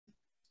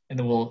and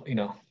then we'll,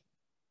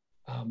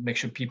 make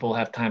sure people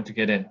have time to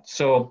get in.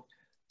 So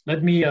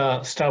let me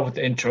start with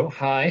the intro.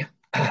 Hi,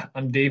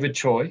 I'm David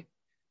Choi,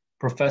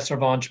 professor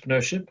of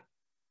entrepreneurship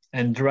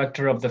and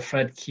director of the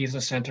Fred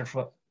Kiesner Center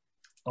for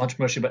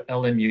Entrepreneurship at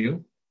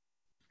LMU.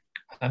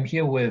 I'm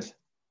here with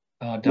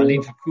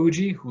Darlene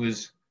Fukuji, who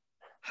is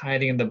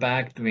hiding in the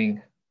back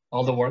doing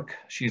all the work.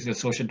 She's the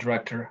associate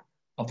director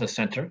of the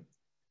center.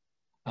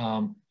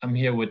 I'm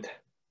here with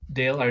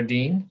Dale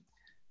Ardeen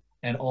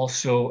and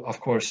also, of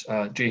course,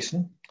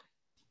 Jason.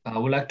 I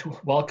would like to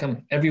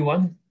welcome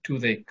everyone to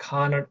the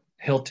Connor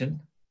Hilton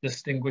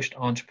Distinguished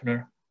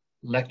Entrepreneur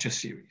Lecture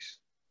Series.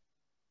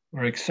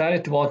 We're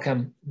excited to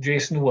welcome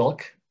Jason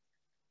Wilk,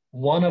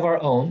 one of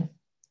our own,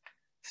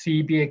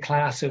 CBA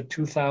class of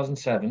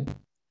 2007,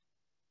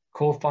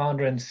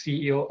 co-founder and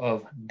CEO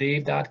of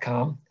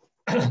Dave.com,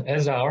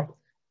 as our,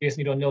 in case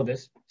you don't know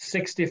this,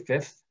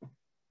 65th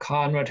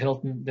Conrad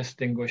Hilton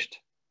Distinguished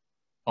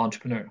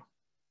Entrepreneur.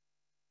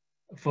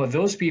 For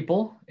those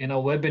people in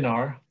our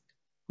webinar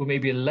who may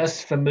be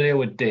less familiar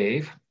with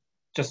Dave,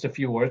 just a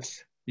few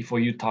words before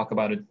you talk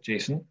about it,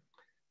 Jason.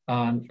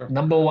 Sure.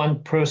 Number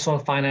one personal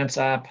finance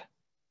app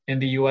in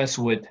the US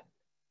with,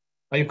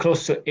 are you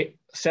close to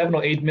 7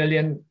 or 8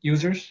 million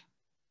users?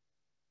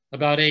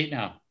 About 8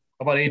 now.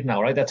 About 8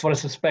 now, right? That's what I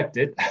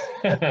suspected.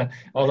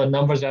 All the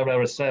numbers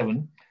are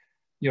 7.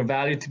 You're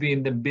valued to be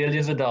in the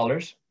billions of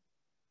dollars.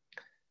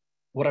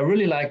 What I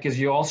really like is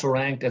you're also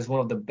ranked as one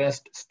of the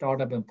best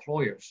startup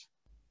employers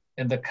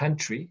in the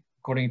country,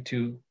 according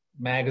to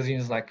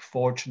magazines like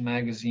Fortune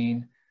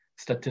magazine,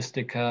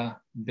 Statistica,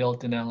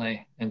 Built in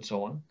LA, and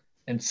so on,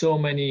 and so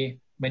many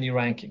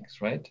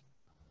rankings, right?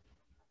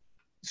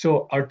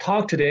 So our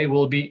talk today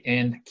will be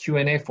in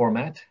Q&A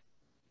format.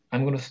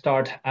 I'm going to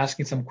start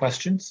asking some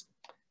questions,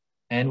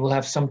 and we'll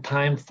have some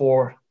time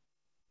for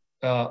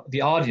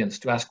the audience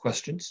to ask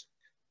questions.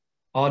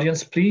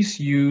 Audience, please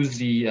use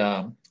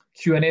the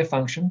Q&A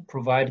function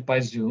provided by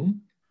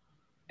Zoom,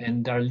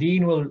 and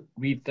Darlene will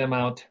read them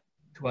out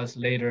to us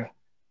later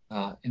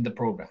in the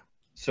program.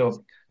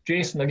 So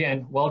Jason,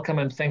 again, welcome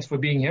and thanks for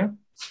being here.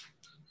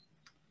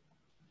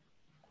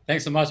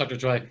 Thanks so much, Dr.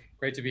 Choi.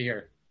 Great to be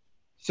here.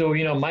 So,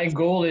 my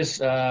goal is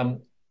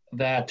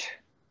that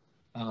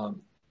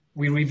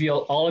we reveal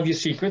all of your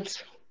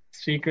secrets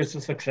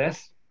of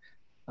success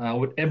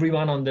with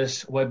everyone on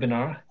this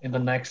webinar in the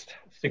next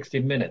 60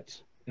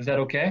 minutes. Is that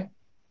okay?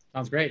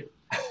 Sounds great.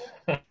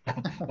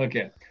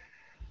 Okay.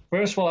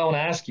 First of all, I want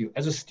to ask you,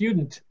 as a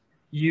student,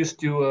 you used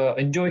to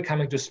enjoy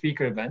coming to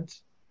speaker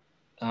events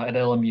at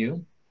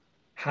LMU.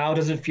 How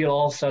does it feel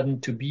all of a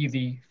sudden to be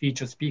the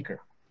featured speaker?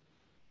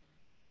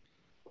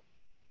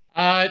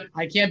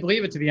 I can't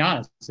believe it, to be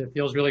honest. It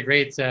feels really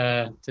great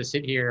to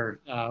sit here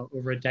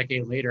over a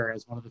decade later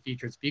as one of the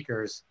featured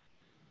speakers.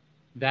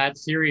 That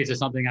series is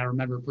something I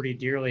remember pretty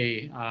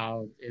dearly,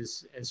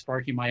 is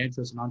sparking my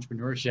interest in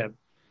entrepreneurship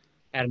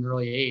at an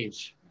early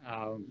age.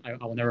 I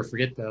will never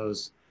forget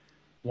those.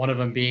 One of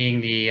them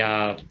being the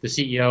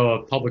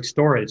CEO of Public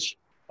Storage.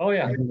 Oh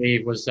yeah, I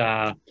believe was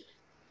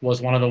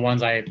one of the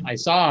ones I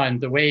saw, and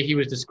the way he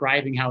was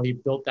describing how he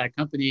built that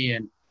company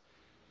and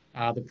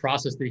the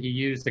process that he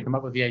used to come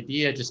up with the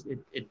idea, just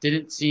it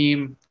didn't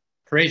seem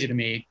crazy to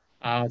me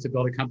to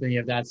build a company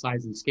of that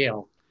size and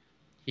scale.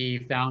 He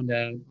found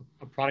a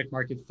product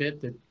market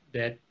fit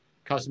that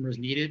customers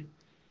needed.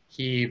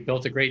 He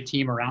built a great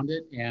team around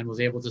it and was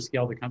able to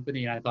scale the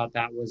company. And I thought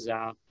that was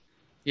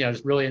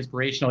just really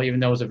inspirational, even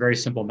though it was a very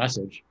simple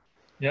message.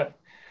 Yep.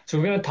 So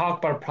we're going to talk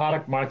about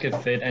product market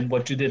fit and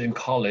what you did in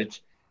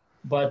college.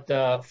 But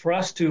for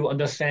us to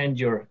understand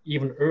your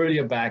even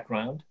earlier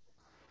background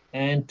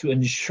and to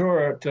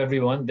ensure to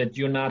everyone that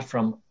you're not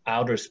from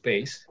outer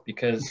space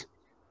because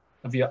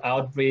of your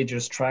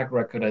outrageous track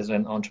record as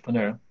an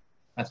entrepreneur,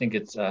 I think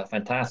it's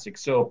fantastic.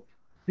 So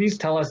please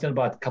tell us in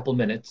about a couple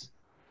minutes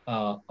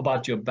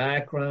about your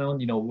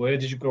background. Where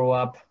did you grow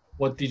up?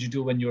 What did you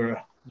do when you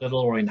were little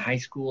or in high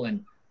school?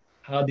 And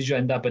how did you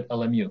end up at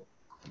LMU?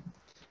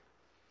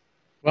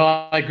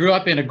 Well, I grew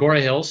up in Agora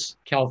Hills,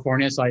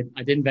 California, so I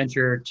didn't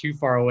venture too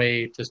far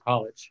away to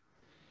college.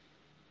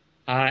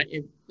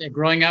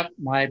 Growing up,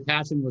 my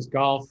passion was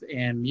golf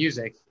and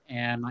music,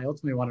 and I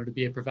ultimately wanted to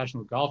be a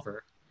professional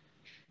golfer.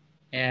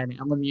 And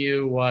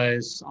LMU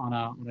was on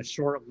a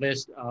short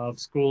list of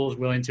schools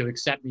willing to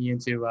accept me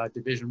into a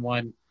Division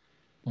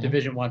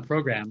I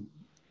program,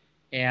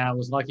 and I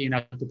was lucky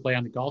enough to play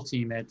on the golf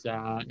team at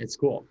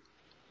school.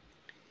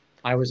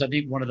 I was, I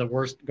think, one of the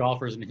worst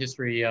golfers in the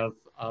history of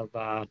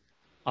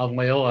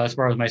Loyola as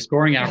far as my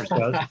scoring average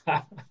goes.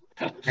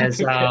 As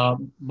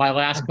my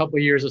last couple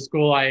of years of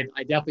school, I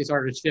definitely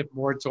started to shift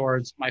more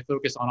towards my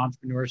focus on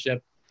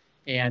entrepreneurship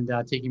and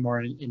taking more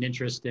an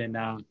interest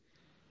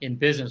in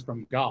business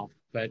from golf.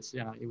 But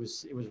it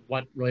was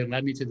what really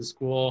led me to the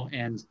school,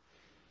 and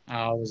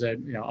it was a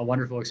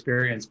wonderful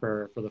experience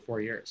for the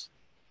 4 years.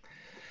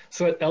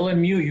 So at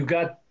LMU, you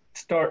got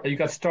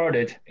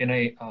started in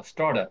a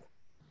startup.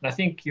 And I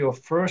think your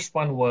first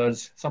one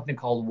was something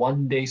called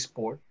One Day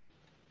Sport,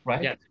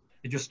 right? Yeah.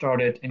 It just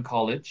started in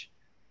college.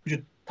 Could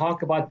you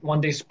talk about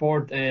One Day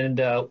Sport and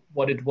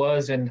what it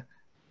was, and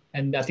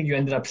I think you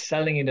ended up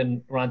selling it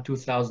in around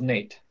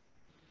 2008.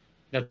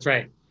 That's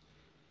right.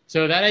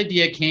 So that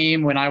idea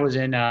came when I was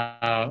in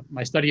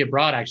my study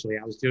abroad. Actually,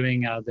 I was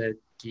doing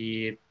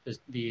the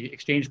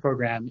exchange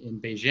program in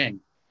Beijing,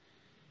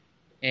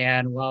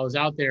 and while I was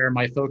out there,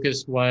 my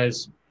focus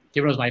was,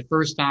 given it was my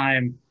first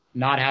time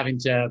not having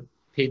to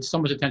pay so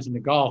much attention to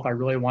golf, I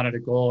really wanted a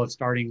goal of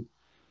starting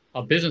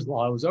a business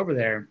while I was over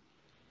there.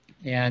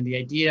 And the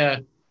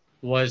idea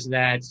was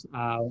that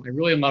I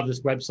really loved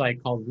this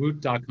website called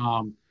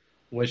Woot.com,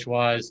 which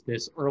was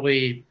this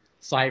early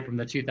site from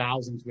the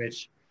 2000s,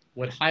 which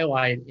would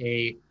highlight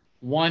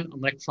one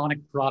electronic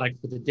product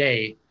for the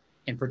day.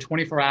 And for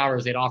 24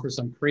 hours, they'd offer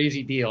some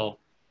crazy deal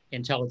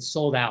until it's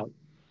sold out.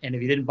 And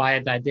if you didn't buy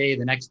it that day,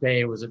 the next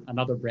day was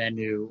another brand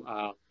new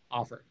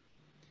offer.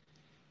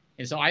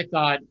 And so I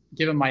thought,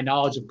 given my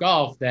knowledge of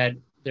golf, that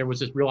there was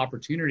this real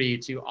opportunity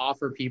to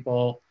offer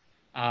people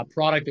a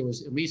product that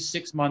was at least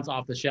 6 months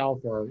off the shelf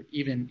or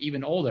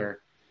even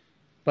older,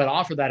 but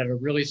offer that at a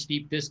really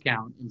steep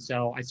discount. And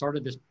so I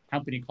started this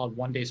company called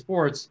One Day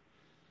Sports,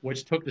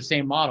 which took the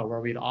same model where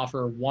we'd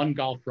offer one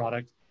golf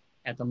product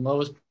at the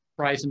lowest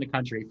price in the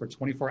country for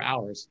 24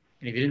 hours.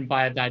 And if you didn't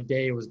buy it that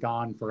day, it was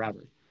gone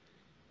forever.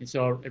 And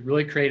so it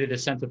really created a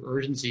sense of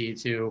urgency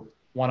to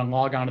want to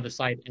log onto the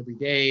site every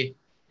day.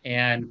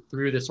 And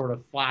through this sort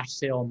of flash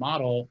sale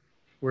model,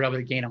 we're able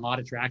to gain a lot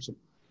of traction.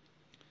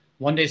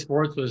 One Day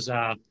Sports was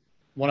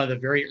one of the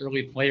very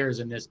early players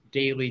in this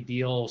daily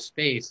deal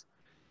space,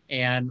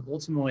 and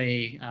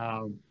ultimately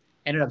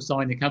ended up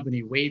selling the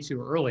company way too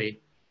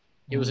early.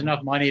 It was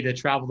enough money to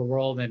travel the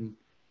world and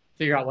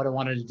figure out what I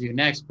wanted to do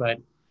next, but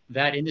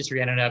that industry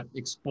ended up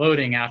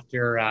exploding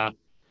after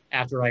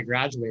I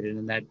graduated,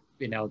 and that,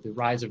 the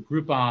rise of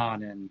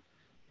Groupon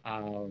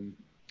and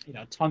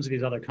tons of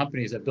these other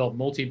companies that built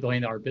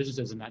multi-billion-dollar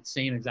businesses in that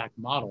same exact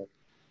model.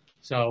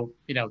 So,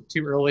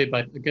 too early,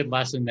 but a good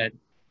lesson that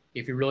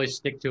if you really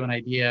stick to an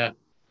idea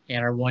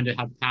and are willing to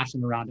have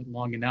passion around it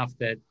long enough,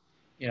 that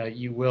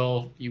you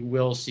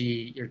will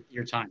see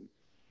your time.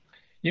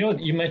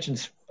 You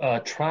mentioned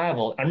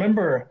travel. I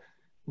remember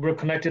we were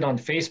connected on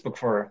Facebook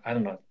for, I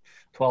don't know,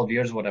 12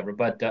 years or whatever,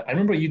 but I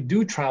remember you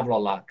do travel a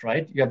lot,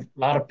 right? You have a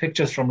lot of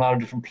pictures from a lot of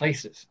different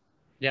places.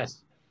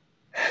 Yes.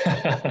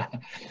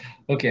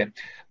 Okay.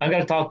 I'm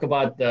going to talk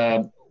about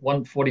the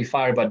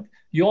 145, but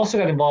you also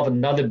got involved in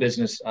another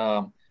business,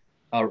 a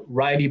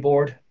righty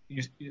board.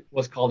 It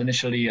was called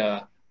initially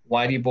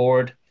Whitey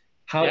board.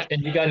 Yeah.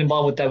 And you got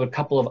involved with that with a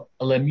couple of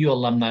LMU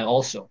alumni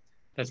also.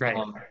 That's right.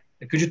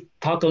 Could you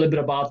talk a little bit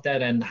about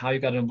that and how you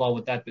got involved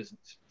with that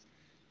business?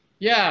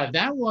 Yeah,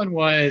 that one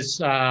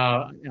was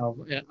a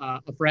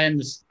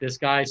friend. This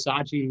guy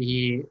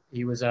Sachi.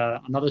 He was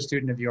another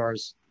student of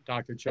yours,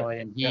 Dr. Choi,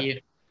 and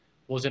he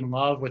was in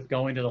love with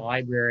going to the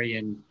library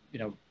and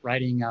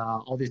writing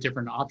all these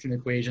different option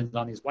equations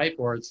on these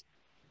whiteboards.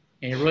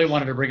 And he really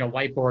wanted to bring a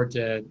whiteboard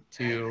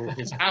to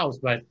his house,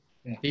 but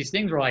these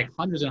things were like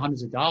hundreds and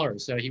hundreds of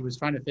dollars. So he was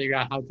trying to figure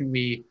out how can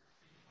we,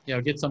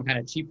 get some kind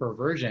of cheaper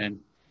version.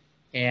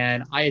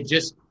 And I had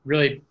just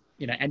really,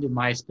 ended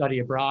my study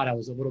abroad. I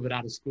was a little bit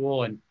out of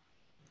school, and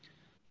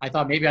I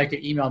thought maybe I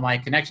could email my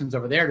connections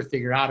over there to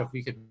figure out if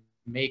we could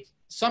make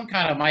some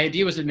kind of, my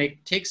idea was to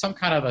take some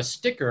kind of a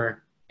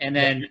sticker and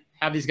then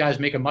have these guys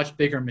make a much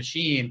bigger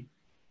machine.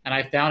 And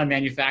I found a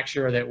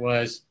manufacturer that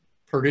was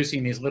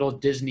producing these little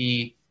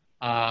Disney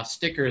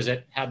stickers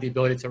that had the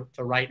ability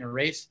to write and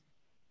erase.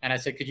 And I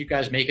said, could you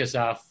guys make us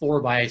a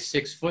 4 by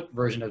 6 foot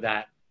version of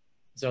that?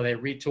 So they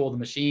retooled the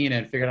machine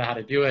and figured out how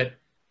to do it.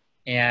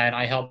 And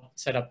I helped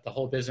set up the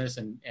whole business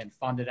and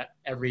funded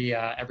every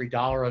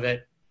dollar of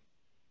it,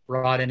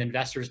 brought in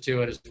investors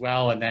to it as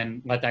well, and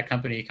then let that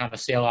company kind of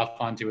sail off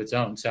onto its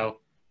own. So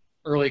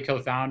early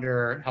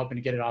co-founder, helping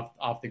to get it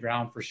off the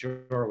ground for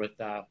sure with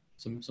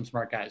some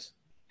smart guys.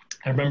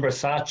 I remember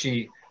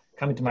Sachi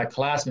coming to my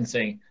class and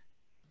saying,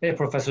 "Hey,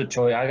 Professor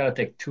Choi, I got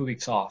to take 2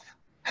 weeks off."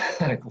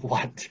 Like,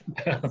 what?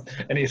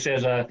 And he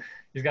says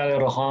he's got to go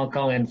to Hong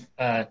Kong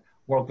and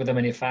work with a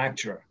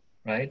manufacturer,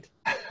 right?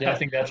 Yeah. I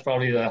think that's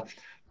probably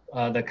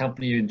the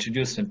company you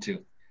introduced him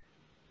to.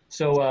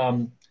 So,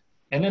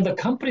 and then the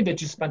company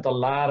that you spent a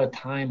lot of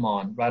time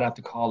on right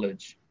after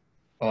college,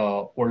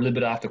 or a little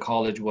bit after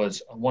college,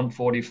 was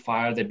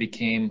 145 that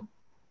became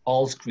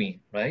Allscreen,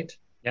 right?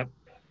 Yep.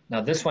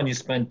 Now, this one you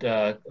spent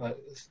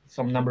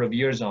some number of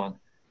years on.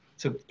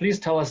 So please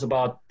tell us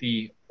about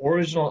the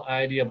original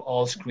idea of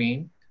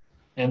Allscreen.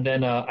 And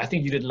then I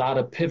think you did a lot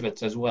of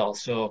pivots as well.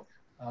 So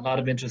a lot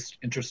of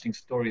interesting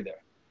story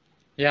there.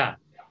 Yeah.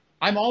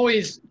 I'm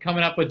always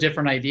coming up with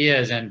different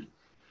ideas. And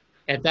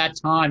at that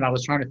time, I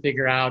was trying to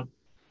figure out,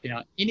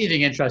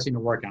 anything interesting to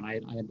work on.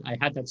 I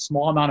had that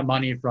small amount of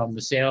money from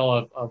the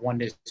sale of One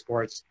Day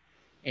Sports.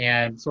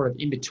 And sort of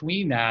in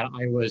between that,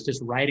 I was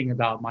just writing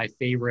about my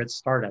favorite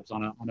startups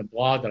on a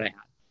blog that I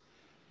had,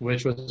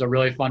 which was a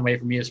really fun way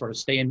for me to sort of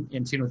stay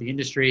in tune with the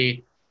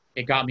industry.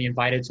 It got me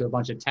invited to a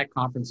bunch of tech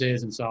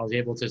conferences. And so I was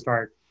able to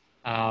start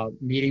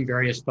meeting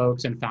various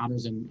folks and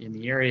founders in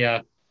the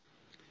area.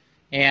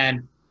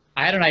 And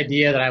I had an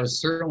idea that I was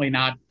certainly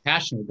not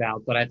passionate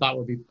about, but I thought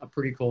would be a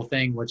pretty cool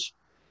thing, which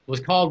was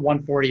called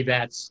 140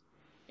 Bets.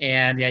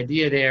 And the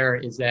idea there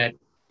is that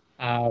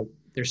uh,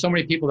 there's so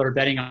many people that are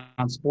betting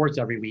on sports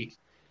every week.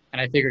 And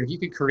I figured if you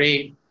could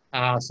create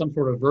some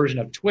sort of version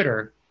of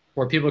Twitter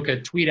where people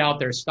could tweet out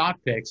their stock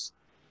picks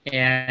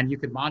and you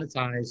could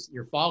monetize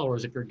your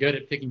followers if you're good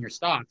at picking your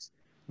stocks,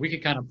 we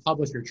could kind of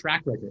publish your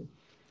track record.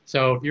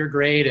 So if you're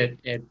great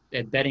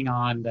at betting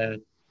on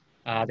the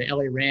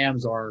LA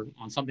Rams or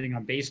on something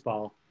on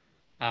baseball,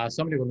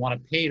 somebody would want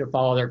to pay to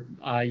follow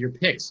your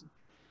picks.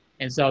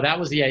 And so that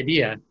was the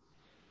idea.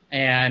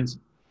 And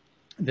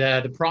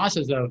the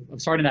process of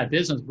starting that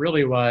business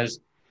really was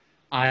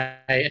I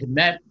had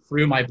met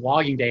through my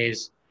blogging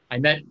days, I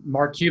met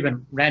Mark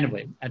Cuban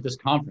randomly at this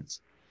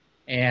conference.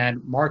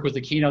 And Mark was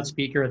the keynote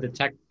speaker at the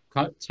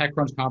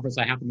TechCrunch conference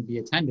I happened to be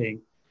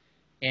attending.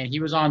 And he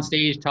was on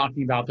stage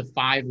talking about the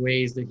 5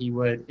 ways that he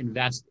would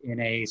invest in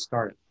a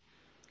startup.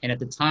 And at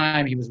the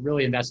time, he was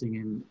really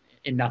investing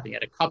in nothing. He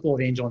had a couple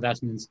of angel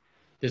investments.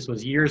 This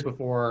was years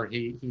before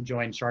he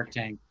joined Shark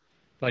Tank.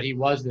 But he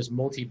was this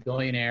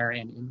multi-billionaire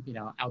and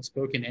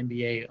outspoken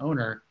MBA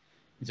owner.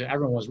 And so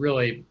everyone was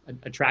really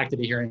attracted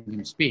to hearing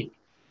him speak.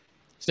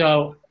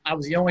 So I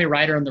was the only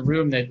writer in the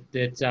room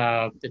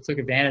that took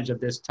advantage of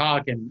this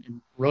talk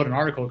and wrote an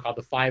article called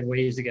The 5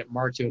 Ways to Get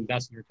Mark to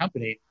Invest in Your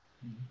Company.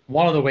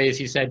 One of the ways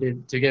he said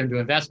to get him to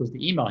invest was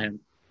to email him.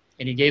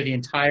 And he gave the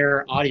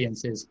entire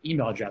audience his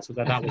email address, which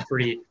I thought was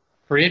pretty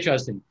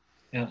interesting.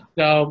 Yeah.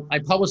 So I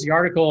published the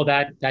article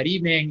that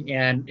evening,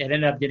 and it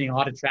ended up getting a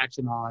lot of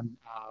traction on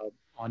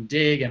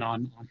Dig and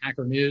on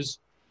Hacker News.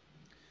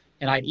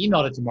 And I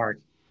emailed it to Mark.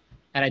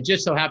 And I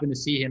just so happened to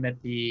see him at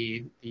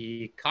the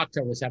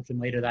cocktail reception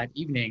later that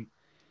evening.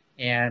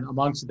 And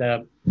amongst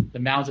the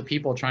mounds of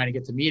people trying to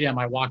get to meet him,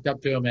 I walked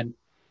up to him and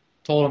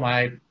told him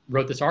I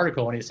wrote this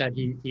article. And he said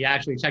he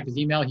actually checked his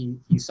email.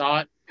 He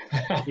saw it.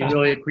 He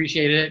really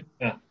appreciated it.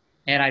 Yeah.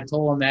 And I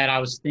told him that I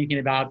was thinking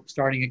about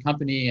starting a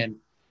company and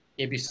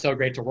it'd be so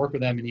great to work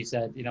with him. And he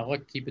said,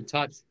 look, keep in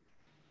touch.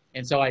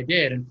 And so I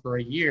did. And for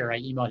a year, I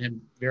emailed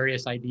him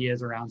various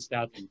ideas around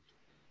stuff. And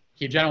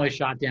he generally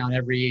shot down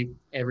every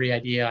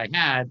idea I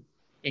had,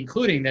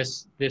 including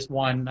this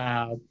one,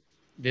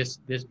 this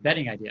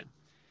betting idea.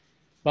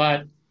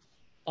 But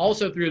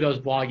also through those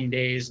blogging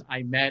days,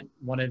 I met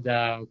one of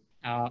the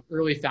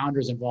early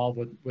founders involved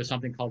with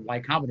something called Y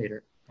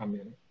Combinator,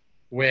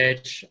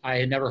 which I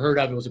had never heard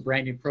of. It was a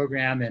brand new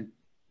program. And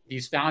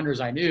these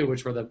founders I knew,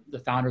 which were the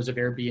founders of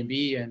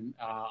Airbnb and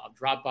of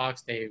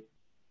Dropbox,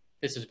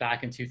 this is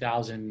back in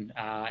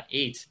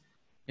 2008.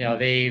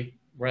 They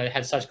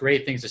had such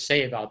great things to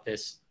say about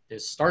this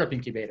startup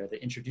incubator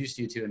that introduced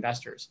you to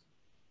investors.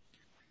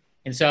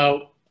 And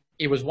so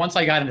it was once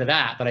I got into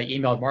that I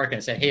emailed Mark and I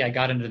said, hey, I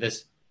got into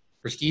this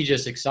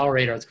prestigious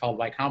accelerator. It's called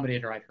Y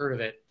Combinator. I'd heard of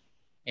it.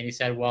 And he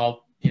said,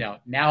 well,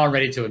 now I'm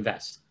ready to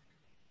invest.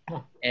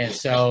 And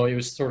so it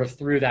was sort of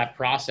through that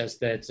process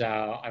that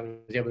I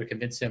was able to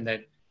convince him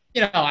that,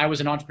 I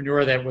was an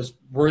entrepreneur that was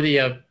worthy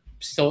of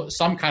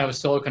some kind of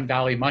Silicon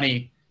Valley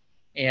money.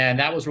 And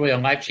that was really a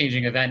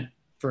life-changing event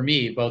for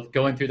me, both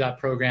going through that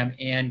program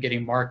and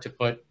getting Mark to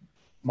put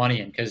money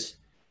in. Because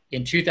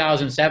in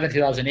 2007,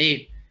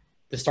 2008,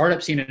 the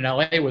startup scene in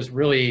LA was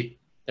really,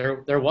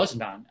 there was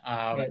none.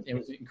 Right. It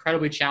was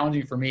incredibly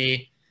challenging for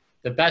me.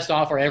 The best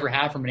offer I ever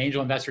had from an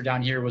angel investor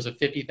down here was a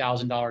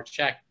 $50,000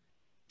 check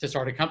to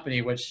start a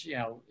company, which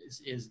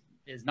is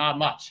not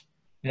much.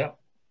 Yeah.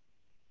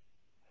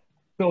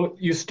 So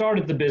you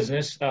started the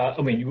business.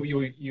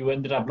 You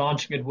ended up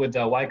launching it with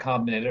Y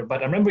Combinator,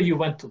 but I remember you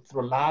went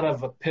through a lot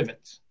of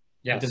pivots.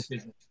 Yes. With this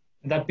business,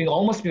 and that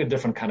almost being a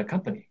different kind of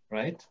company,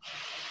 right?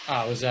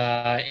 It was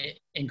an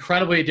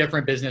incredibly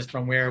different business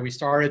from where we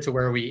started to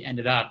where we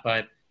ended up,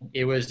 but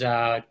it was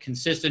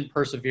consistent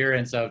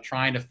perseverance of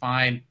trying to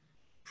find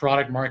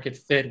product market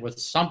fit with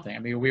something. I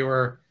mean,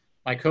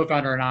 my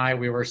co-founder and I,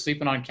 we were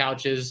sleeping on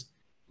couches.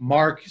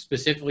 Mark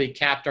specifically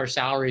capped our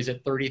salaries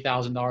at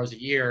 $30,000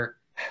 a year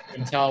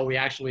until we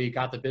actually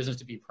got the business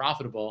to be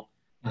profitable.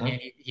 Uh-huh.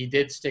 And he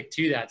did stick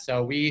to that.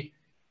 So we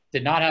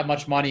did not have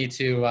much money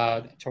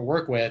to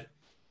work with.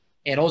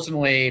 And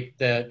ultimately,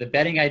 the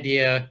betting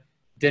idea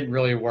didn't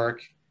really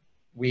work.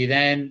 We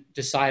then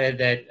decided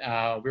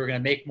that we were going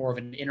to make more of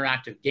an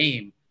interactive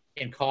game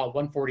and call it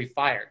 140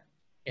 Fire.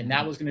 And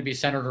that was going to be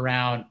centered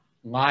around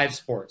live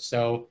sports.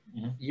 So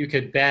you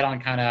could bet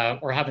on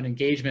or have an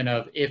engagement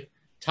of if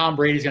Tom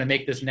Brady's going to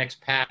make this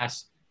next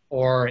pass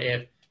or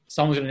if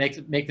someone's going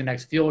to make the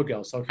next field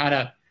goal. So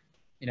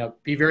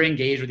be very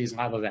engaged with these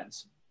live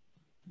events.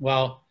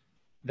 Well,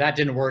 that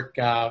didn't work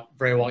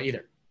very well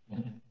either.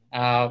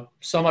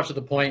 So much to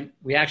the point,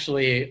 we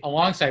actually,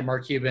 alongside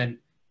Mark Cuban,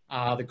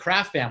 the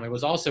Kraft family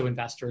was also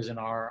investors in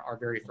our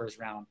very first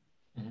round.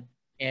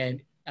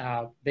 And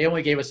they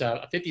only gave us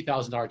a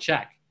 $50,000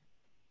 check.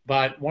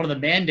 But one of the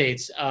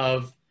mandates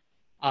of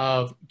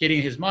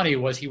getting his money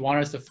was he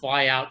wanted us to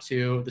fly out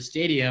to the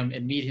stadium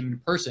and meet him in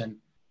person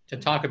to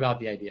talk about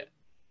the idea.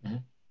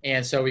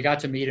 And so we got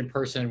to meet in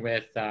person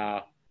with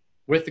the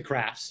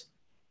Krafts.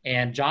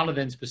 And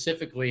Jonathan,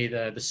 specifically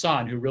the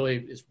son, who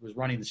really was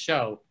running the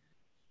show,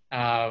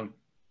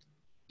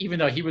 even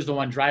though he was the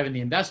one driving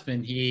the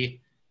investment,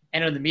 he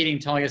ended the meeting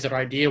telling us that our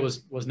idea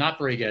was not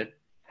very good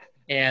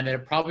and that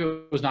it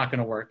probably was not going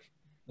to work.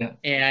 Yeah.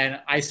 And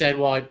I said,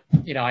 well,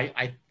 you know,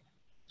 I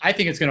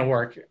think it's going to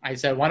work. I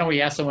said, why don't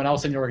we ask someone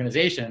else in the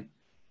organization?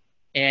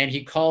 And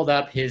he called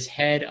up his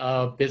head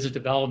of business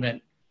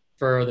development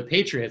for the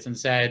Patriots and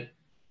said,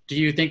 do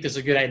you think this is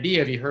a good idea?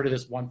 Have you heard of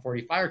this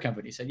 140 Fire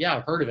Company? He said, yeah,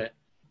 I've heard of it.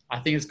 I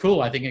think it's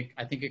cool. I think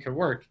it could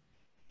work.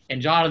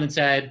 And Jonathan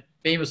said,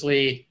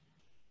 famously,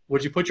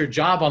 would you put your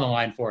job on the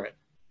line for it?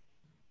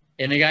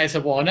 And the guy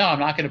said, well, no, I'm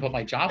not going to put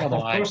my job on the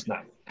line. Of course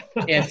not.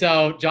 And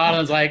so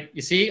Jonathan's like,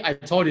 you see, I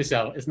told you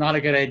so. It's not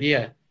a good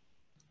idea.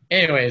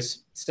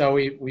 Anyways, so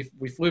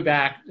we flew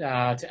back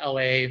to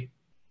LA.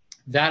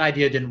 That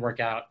idea didn't work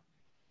out.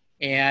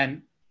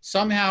 And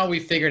somehow we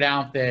figured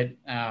out that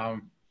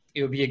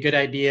it would be a good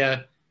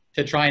idea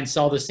to try and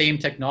sell the same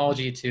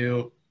technology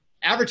to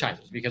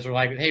advertisers, because we're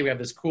like, hey, we have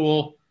this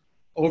cool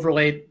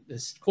overlay,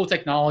 this cool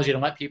technology to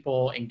let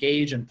people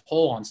engage and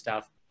pull on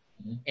stuff.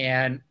 Mm-hmm.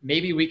 And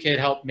maybe we could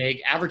help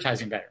make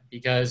advertising better,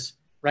 because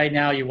right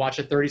now you watch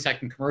a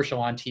 30-second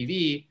commercial on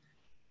TV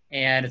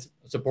and it's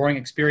a boring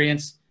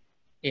experience.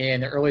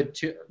 In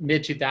the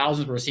mid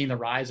 2000s, we're seeing the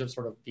rise of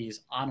sort of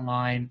these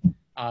online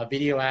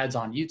video ads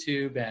on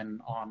YouTube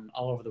and on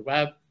all over the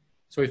web.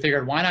 So we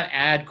figured, why not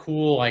add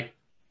cool like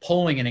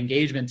polling and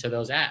engagement to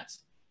those ads?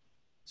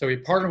 So we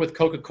partnered with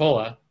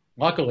Coca-Cola,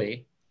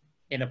 luckily,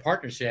 in a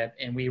partnership,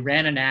 and we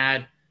ran an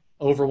ad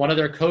over one of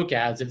their Coke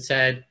ads that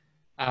said,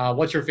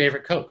 what's your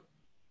favorite Coke?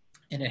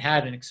 And it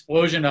had an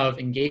explosion of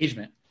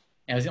engagement.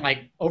 And it was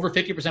like over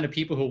 50% of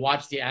people who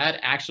watched the ad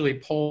actually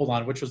polled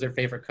on which was their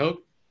favorite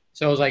Coke.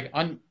 So it was like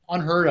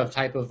unheard of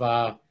type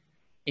of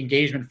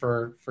engagement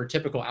for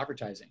typical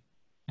advertising.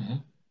 Mm-hmm.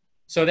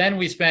 So then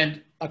we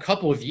spent a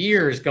couple of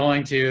years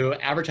going to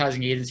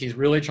advertising agencies,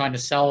 really trying to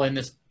sell in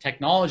this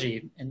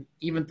technology. And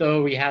even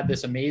though we had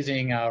this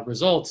amazing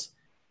results,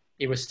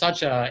 it was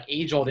such a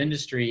age-old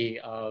industry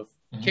of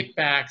mm-hmm.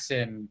 kickbacks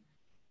and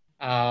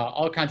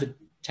all kinds of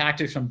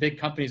tactics from big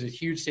companies with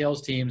huge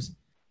sales teams,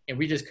 and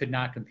we just could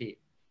not compete.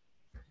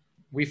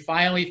 We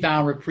finally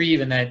found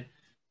reprieve in that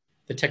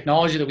the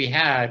technology that we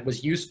had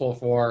was useful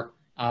for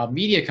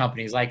media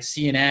companies like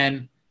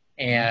CNN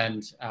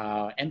and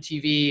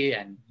MTV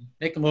and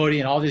Nickelodeon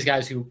and all these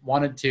guys who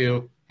wanted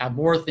to have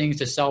more things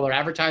to sell their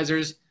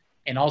advertisers,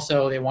 and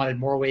also they wanted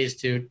more ways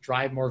to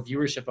drive more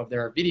viewership of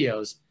their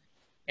videos.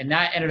 And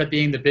that ended up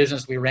being the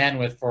business we ran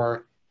with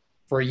for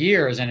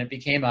years, and it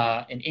became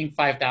an Inc.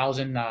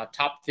 5000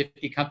 top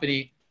 50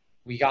 company.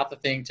 We got the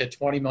thing to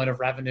 20 million of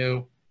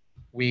revenue.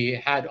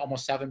 We had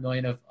almost 7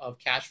 million of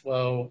cash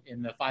flow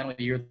in the final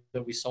year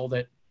that we sold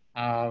it.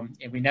 And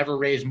we never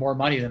raised more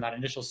money than that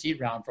initial seed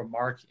round from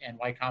Mark and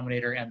Y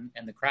Combinator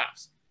and the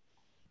Crafts.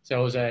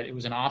 So it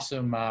was an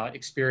awesome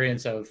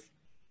experience of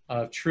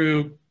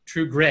true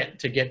grit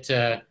to get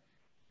to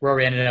where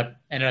we ended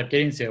up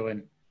getting to.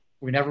 And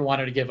we never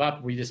wanted to give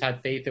up. We just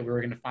had faith that we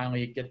were going to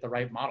finally get the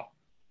right model.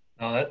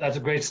 Oh, that's a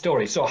great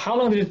story. So how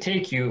long did it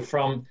take you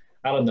from,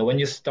 I don't know, when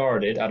you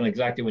started, I don't know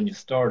exactly when you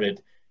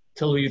started,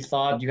 till you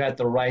thought you had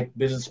the right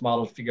business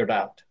model figured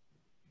out?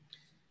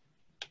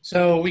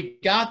 So we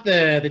got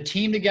the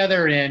team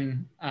together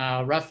in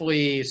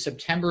roughly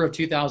September of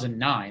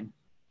 2009.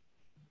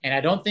 And I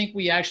don't think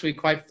we actually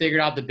quite figured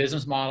out the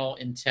business model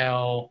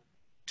until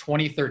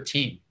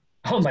 2013.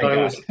 Oh my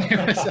God.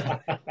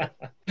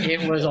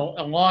 It was a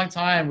long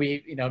time.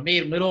 We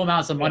made little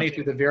amounts of money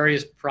through the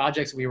various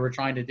projects we were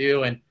trying to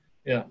do. And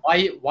yeah,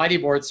 Whitey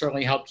Board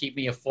certainly helped keep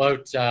me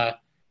afloat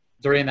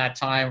during that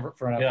time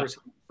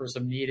for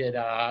some needed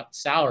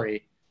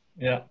salary.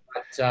 Yeah.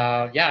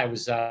 But it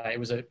was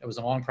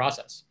a long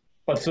process.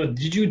 But so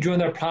did you during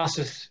that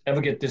process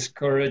ever get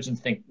discouraged and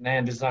think,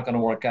 man, this is not going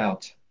to work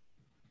out?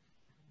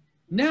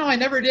 No, I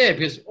never did,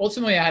 because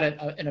ultimately I had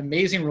an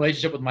amazing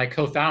relationship with my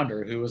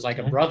co-founder, who was like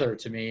a brother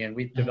to me, and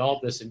we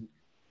developed this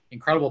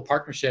incredible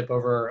partnership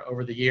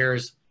over the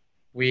years.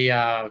 We, in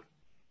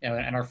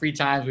our free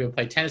times, we would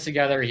play tennis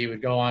together. He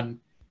would go on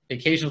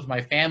vacation with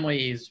my family.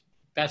 He's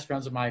best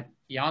friends with my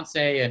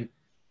fiance, and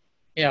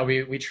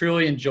we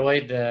truly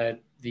enjoyed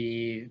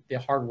the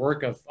hard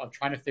work of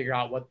trying to figure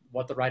out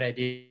what the right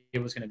idea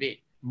was going to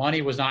be.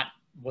 Money was not.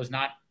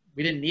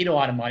 We didn't need a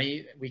lot of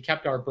money. We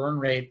kept our burn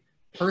rate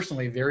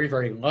personally very,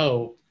 very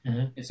low.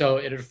 Mm-hmm. And so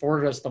it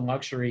afforded us the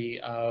luxury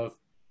of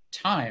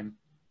time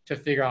to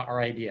figure out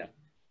our idea.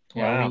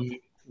 Wow.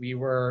 We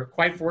were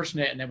quite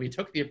fortunate, and then we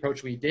took the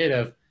approach we did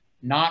of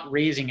not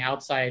raising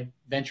outside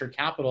venture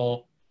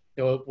capital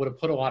that would have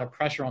put a lot of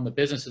pressure on the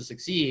business to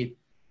succeed.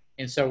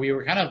 And so we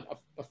were kind of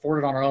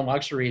afforded on our own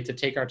luxury to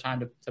take our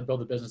time to build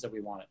the business that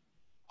we wanted.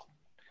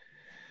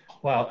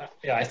 Well,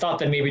 yeah, I thought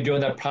that maybe during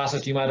that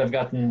process you might have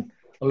gotten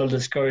a little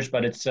discouraged,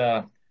 but it's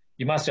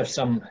you must have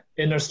some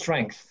inner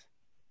strength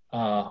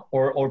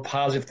or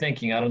positive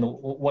thinking. I don't know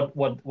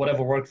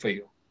whatever worked for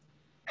you.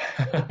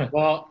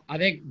 Well, I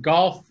think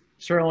golf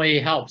certainly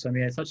helps. I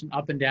mean, it's such an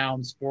up and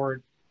down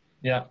sport.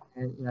 Yeah.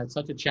 And it's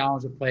such a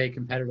challenge to play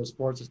competitive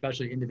sports,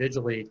 especially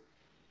individually.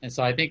 And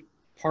so I think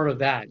part of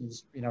that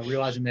is,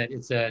 realizing that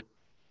it's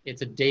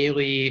a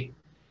daily,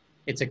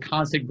 it's a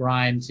constant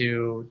grind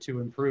to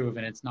improve,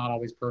 and it's not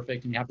always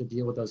perfect, and you have to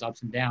deal with those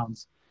ups and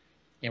downs.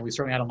 And we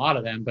certainly had a lot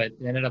of them, but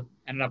it ended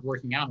up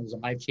working out. It was a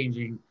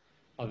life-changing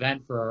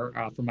event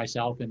for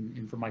myself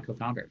and for my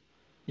co-founder.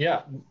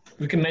 Yeah.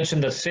 We can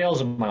mention the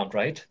sales amount,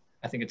 right?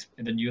 I think it's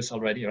in the news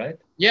already, right?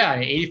 Yeah,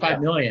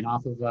 85 million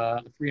off of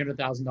a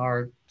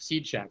 $300,000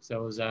 seed check.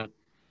 So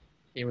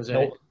it was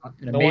No, an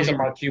no wonder amazing.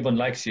 Mark Cuban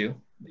likes you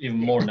even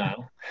more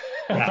now.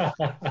 Yeah,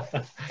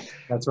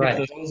 that's right.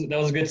 Yeah, that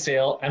was a good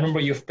sale. I remember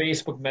you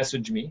Facebook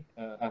messaged me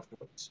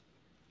afterwards.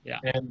 Yeah.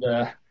 And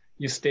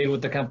you stayed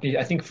with the company,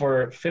 I think,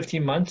 for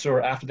 15 months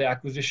or after the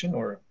acquisition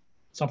or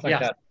something like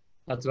Yes, that.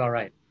 that's about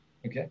right.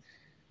 Okay.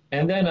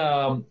 And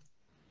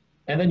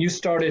then you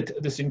started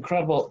this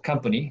incredible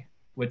company,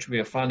 which we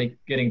are finally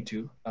getting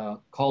to,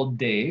 called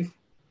Dave,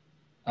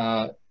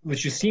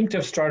 which you seem to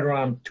have started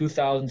around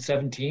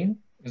 2017.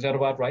 Is that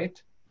about right?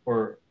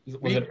 Or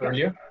was it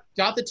earlier?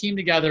 Got the team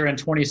together in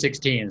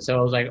 2016. So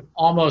it was like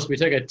we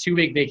took a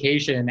 2-week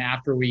vacation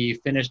after we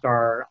finished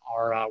our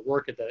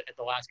work at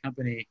the last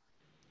company,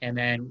 and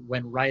then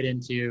went right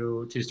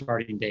into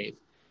starting Dave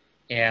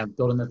and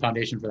building the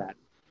foundation for that.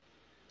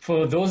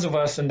 For those of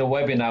us in the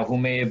webinar who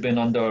may have been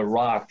under a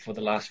rock for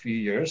the last few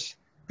years,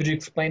 could you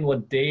explain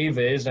what Dave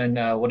is and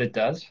what it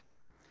does?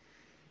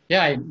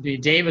 Yeah,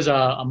 Dave is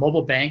a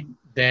mobile bank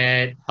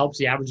that helps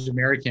the average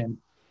American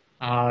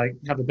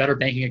have a better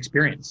banking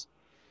experience.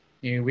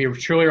 We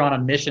truly are on a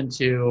mission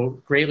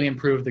to greatly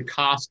improve the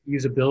cost,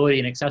 usability,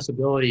 and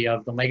accessibility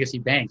of the legacy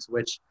banks,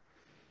 which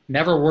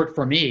never worked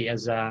for me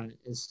as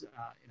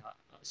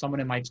someone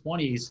in my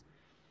 20s.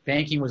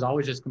 Banking was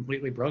always just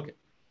completely broken.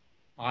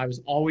 I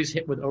was always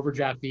hit with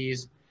overdraft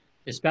fees,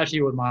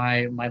 especially with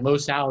my low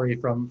salary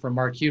from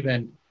Mark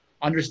Cuban,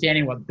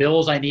 understanding what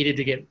bills I needed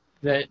to get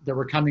that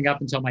were coming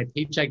up until my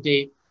paycheck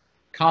date,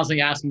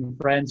 constantly asking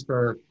friends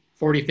for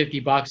 40,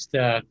 $50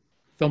 to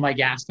fill my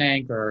gas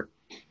tank or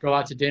go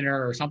out to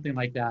dinner or something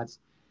like that.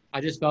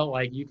 I just felt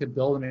like you could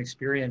build an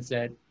experience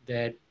that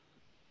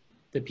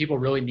people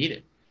really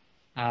needed.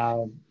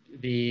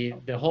 The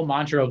whole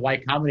mantra of Y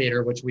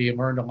Combinator, which we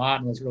learned a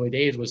lot in those early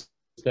days, was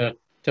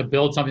to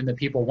build something that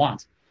people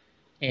want.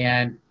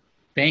 And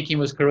banking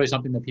was clearly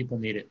something that people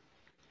needed.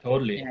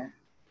 Totally. Yeah.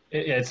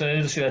 It's an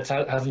industry that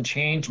hasn't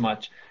changed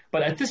much.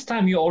 But at this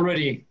time, you're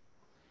already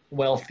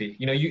wealthy.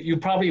 You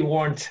probably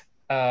weren't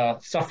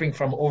suffering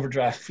from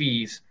overdraft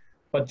fees,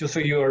 but just so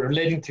you're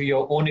relating to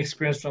your own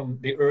experience from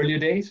the earlier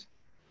days?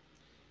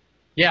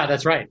 Yeah,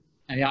 that's right.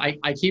 I mean,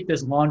 I keep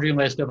this laundry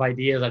list of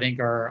ideas I think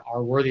are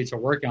worthy to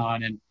work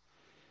on, and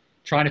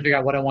trying to figure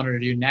out what I wanted to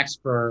do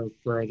next for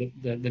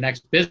the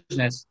next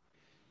business.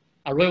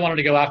 I really wanted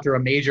to go after a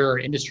major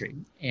industry,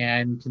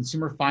 and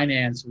consumer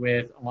finance,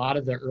 with a lot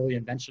of the early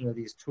invention of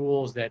these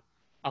tools that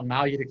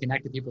allow you to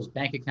connect to people's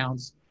bank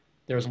accounts.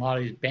 There's a lot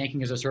of these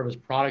banking as a service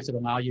products that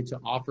allow you to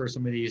offer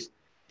some of these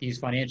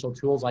financial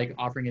tools, like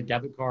offering a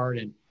debit card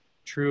and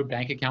true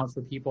bank accounts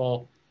for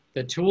people.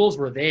 The tools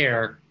were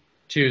there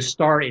to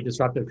start a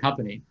disruptive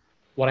company.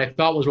 What I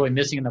felt was really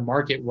missing in the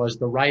market was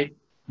the right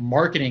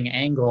marketing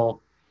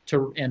angle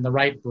and the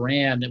right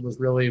brand that was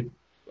really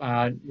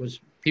was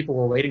people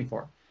were waiting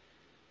for.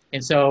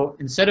 And so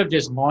instead of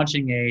just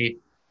launching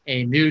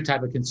a new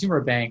type of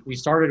consumer bank, we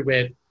started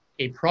with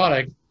a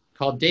product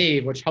called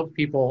Dave, which helped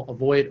people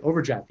avoid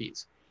overdraft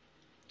fees.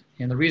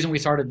 And the reason we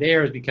started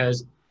there is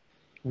because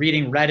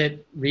reading Reddit,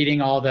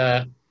 reading all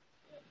the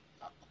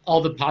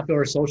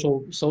popular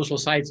social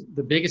sites,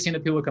 the biggest thing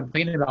that people are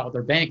complaining about with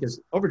their bank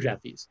is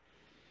overdraft fees.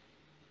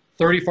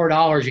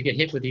 $34 you get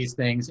hit with these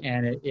things,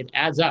 and it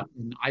adds up.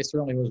 And I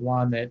certainly was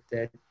one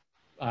that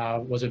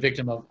was a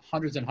victim of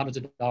hundreds and hundreds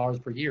of dollars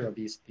per year of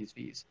these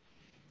fees.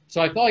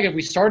 So I felt like if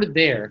we started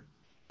there,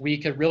 we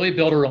could really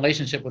build a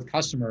relationship with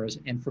customers,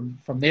 and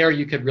from there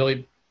you could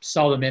really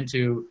sell them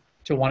into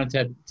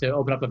wanting to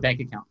open up a bank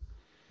account.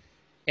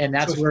 And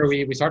that's where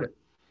we started.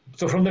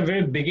 So from the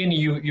very beginning,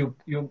 you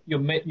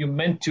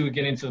meant to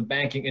get into the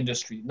banking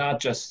industry,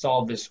 not just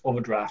solve this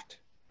overdraft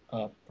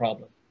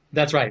problem.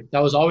 That's right.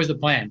 That was always the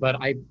plan. But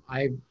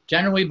I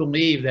generally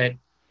believe that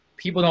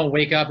people don't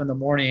wake up in the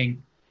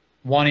morning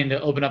wanting to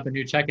open up a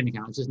new checking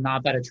account. It's just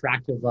not that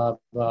attractive of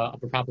a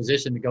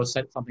proposition to go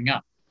set something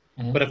up.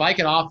 Mm-hmm. But if I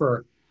could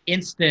offer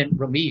instant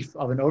relief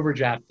of an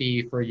overdraft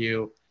fee for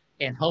you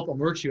and help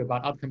alert you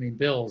about upcoming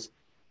bills,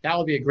 that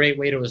would be a great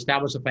way to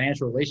establish a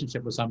financial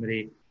relationship with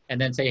somebody,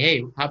 and then say,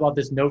 hey, how about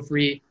this no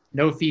fee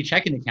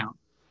checking account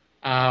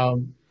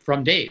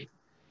from Dave?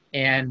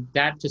 And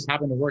that just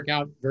happened to work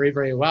out very,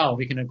 very well.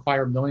 We can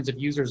acquire millions of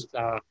users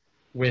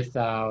with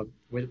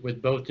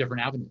both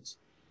different avenues.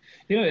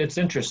 It's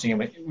interesting. I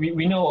mean,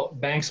 we know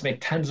banks make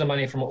tons of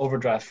money from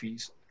overdraft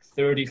fees,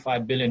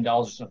 $35 billion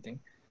or something.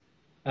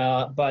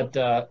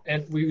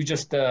 And we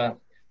just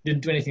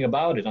didn't do anything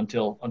about it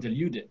until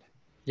you did.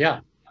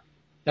 Yeah,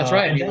 that's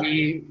right. I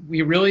mean,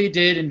 we really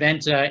did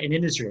invent an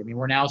industry. I mean,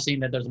 we're now seeing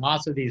that there's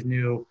lots of these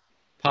new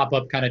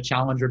pop-up kind of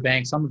challenger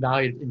banks, some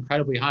valued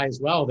incredibly high as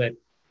well, that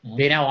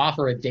they now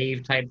offer a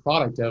Dave type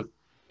product of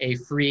a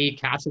free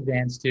cash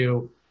advance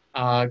to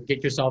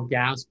get yourself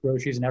gas,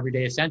 groceries, and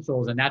everyday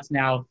essentials. And that's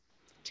now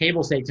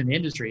table stakes in the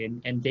industry.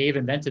 And Dave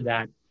invented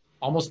that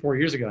almost 4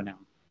 years ago now.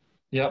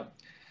 Yep.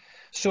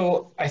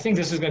 So I think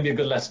this is going to be a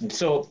good lesson.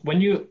 So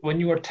when you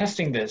were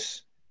testing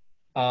this,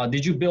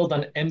 did you build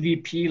an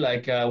MVP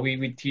like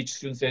we teach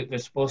students that they're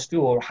supposed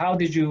to, or how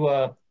did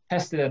you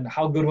test it, and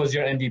how good was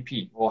your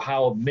MVP, or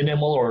how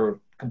minimal or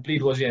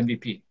complete was your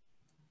MVP?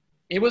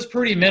 It was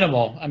pretty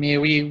minimal. I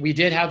mean, we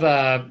did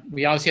have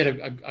we obviously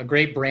had a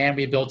great brand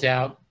we built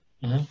out,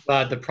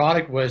 but the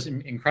product was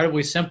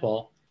incredibly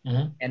simple,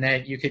 and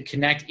that you could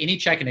connect any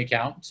checking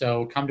account.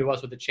 So come to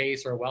us with a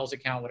Chase or a Wells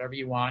account, whatever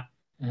you want.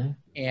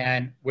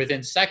 And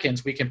within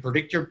seconds, we can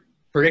predict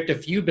a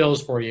few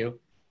bills for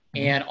you,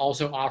 and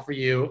also offer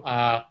you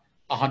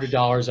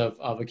 $100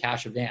 of a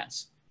cash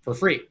advance for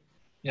free.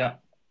 Yeah.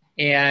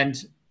 And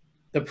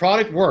the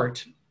product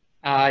worked.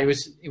 It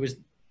was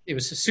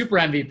a super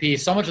MVP,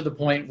 so much to the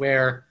point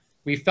where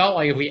we felt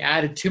like if we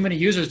added too many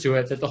users to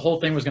it, that the whole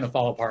thing was going to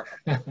fall apart.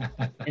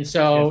 And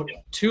so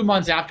 2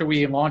 months after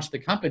we launched the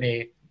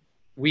company,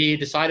 we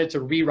decided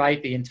to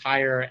rewrite the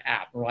entire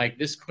app. We're like,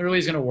 this clearly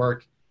is going to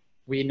work.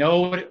 We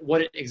know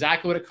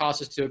exactly what it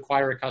costs us to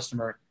acquire a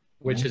customer,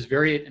 which is a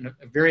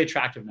very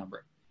attractive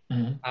number.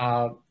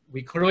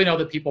 We clearly know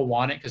that people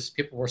want it because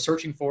people were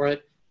searching for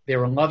it. They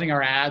were loving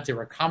our ads. They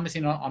were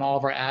commenting on all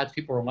of our ads.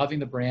 People were loving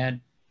the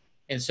brand.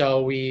 And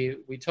so we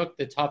took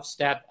the tough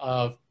step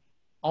of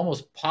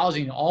almost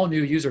pausing all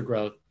new user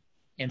growth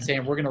and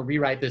saying, we're going to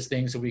rewrite this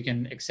thing so we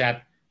can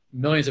accept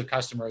millions of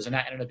customers. And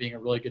that ended up being a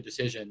really good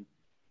decision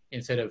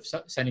instead of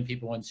sending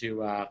people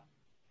into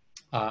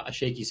a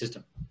shaky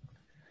system.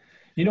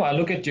 You know, I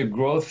look at your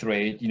growth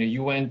rate. You know,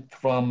 you went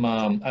from,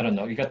 I don't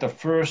know, you got the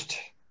first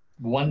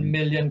 1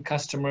 million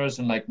customers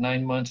in like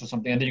 9 months or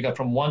something. And then you got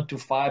from 1 to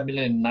 5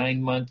 million in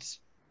 9 months.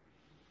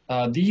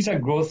 These are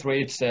growth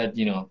rates that,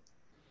 you know,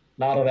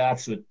 a lot of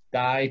apps would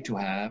die to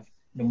have.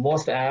 You know,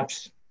 most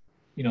apps,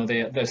 you know,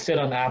 they sit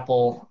on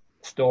Apple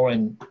Store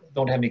and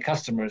don't have any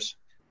customers.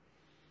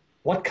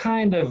 What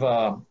kind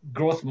of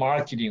growth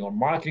marketing or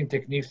marketing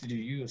techniques did you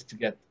use to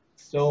get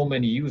so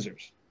many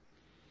users?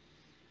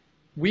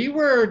 We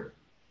were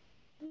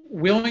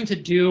willing to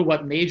do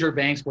what major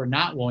banks were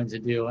not willing to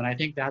do. And I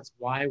think that's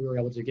why we were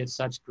able to get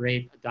such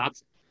great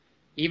adoption.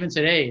 Even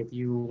today, if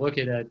you look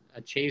at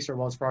a Chase or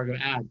Wells Fargo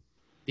ad,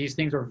 these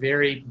things are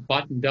very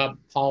buttoned up,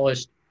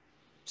 polished.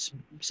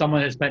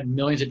 Someone has spent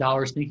millions of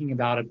dollars thinking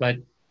about it, but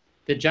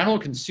the general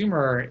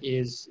consumer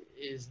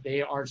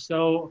they are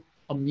so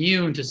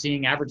immune to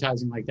seeing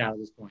advertising like that at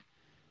this point.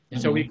 And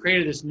so we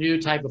created this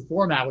new type of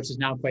format, which is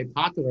now quite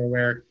popular,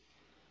 where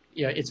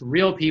it's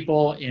real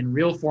people in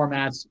real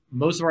formats.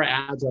 Most of our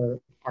ads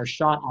are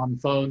shot on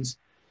phones,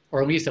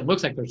 or at least it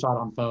looks like they're shot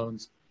on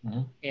phones.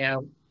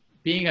 And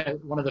being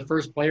one of the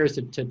first players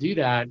to do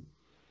that,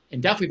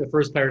 and definitely the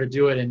first player to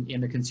do it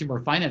in the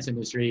consumer finance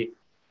industry,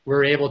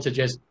 we're able to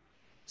just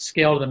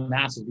scale to the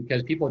masses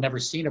because people have never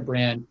seen a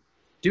brand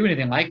do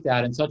anything like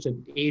that in such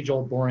an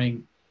age-old,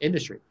 boring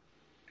industry.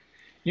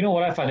 You know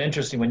what I find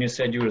interesting when you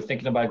said you were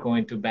thinking about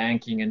going to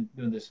banking and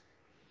doing this,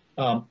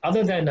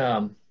 other than,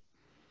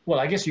 well,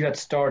 I guess you had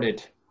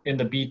started in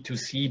the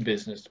B2C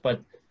business, but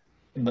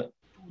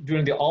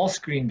during the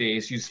all-screen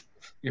days,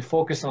 you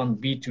focus on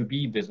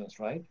B2B business,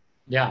 right?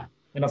 Yeah.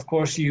 And of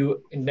course,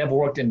 you never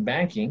worked in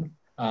banking,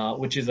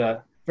 which is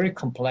a very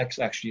complex,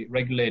 actually,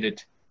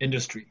 regulated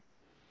industry.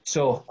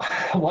 So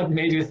what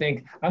made you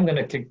think, I'm going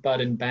to kick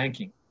butt in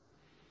banking?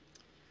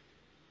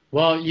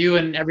 Well, you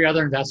and every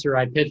other investor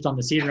I pitched on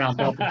the seed round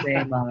felt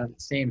the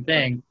same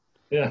thing.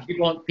 Yeah.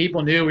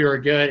 People knew we were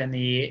good in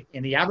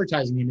the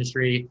advertising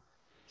industry,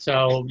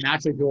 so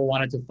naturally people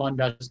wanted to fund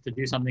us to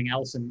do something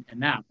else in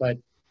that. But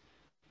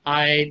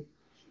I'd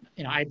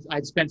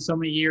spent so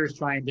many years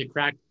trying to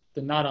crack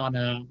the nut on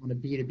a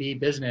B2B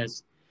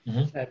business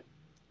that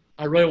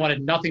I really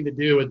wanted nothing to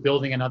do with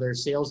building another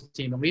sales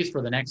team, at least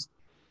for the next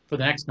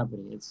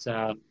company. It's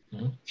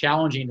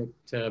challenging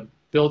to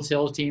build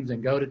sales teams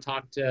and go to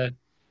talk to.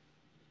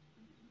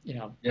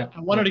 I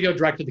wanted to go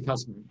direct to the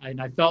customer. And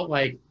I felt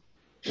like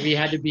we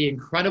had to be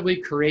incredibly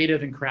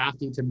creative and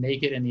crafty to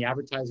make it in the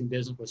advertising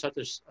business with such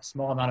a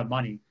small amount of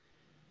money.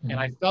 And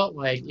I felt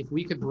like if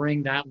we could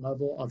bring that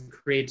level of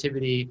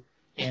creativity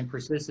and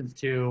persistence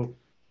to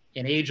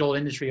an age-old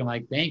industry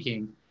like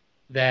banking,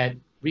 that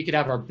we could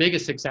have our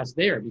biggest success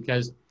there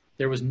because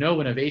there was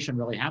no innovation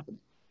really happening.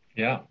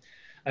 Yeah.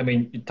 I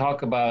mean, you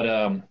talk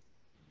about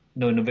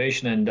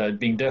innovation and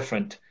being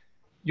different.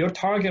 Your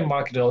target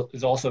market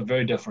is also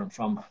very different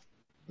from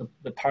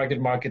the target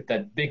market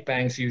that big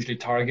banks usually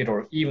target,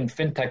 or even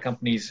fintech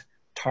companies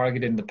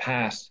target in the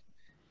past.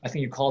 I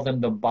think you call them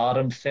the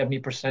bottom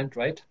 70%,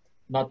 right?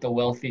 Not the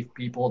wealthy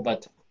people,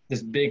 but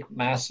this big,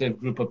 massive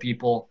group of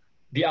people,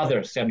 the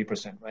other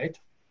 70%, right?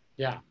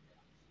 Yeah.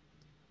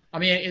 I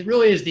mean, it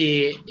really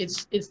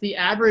is it's the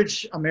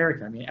average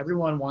American. I mean,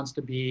 everyone wants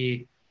to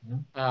be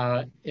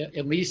at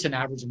least an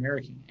average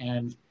American.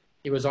 And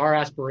it was our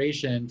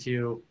aspiration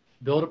to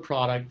build a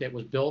product that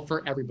was built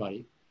for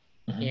everybody.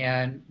 Mm-hmm.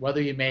 And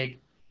whether you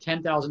make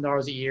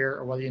 $10,000 a year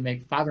or whether you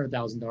make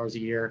 $500,000 a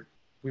year,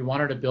 we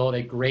wanted to build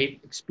a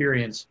great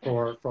experience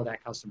for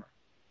that customer.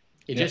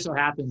 It just so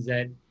happens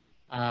that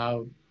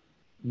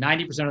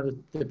 90% of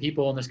the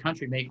people in this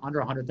country make under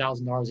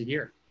 $100,000 a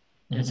year.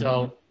 Mm-hmm. And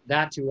so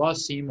that to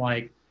us seemed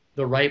like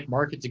the right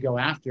market to go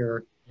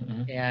after.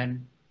 Mm-hmm.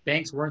 And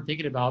banks weren't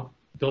thinking about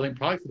building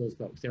product for those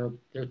folks.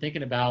 They're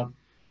thinking about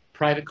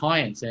private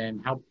clients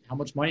and how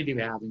much money do you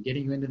have and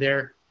getting you into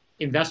their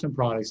investment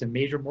products and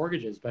major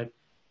mortgages. But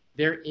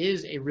there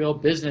is a real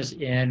business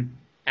in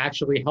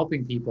actually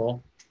helping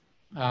people.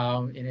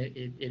 And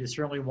it is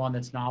certainly one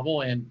that's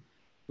novel and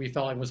we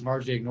felt like was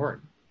largely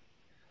ignored.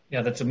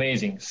 Yeah, that's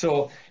amazing.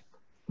 So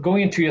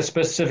going into your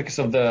specifics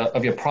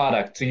of your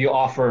product, so you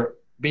offer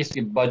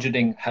basically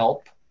budgeting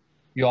help.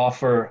 You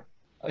offer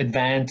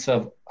advance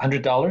of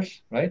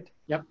 $100, right?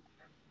 Yep.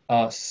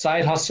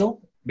 Side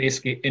hustle,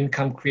 basically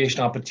income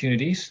creation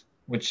opportunities,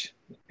 which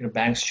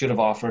banks should have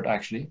offered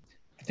actually.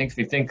 If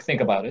you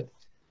think about it.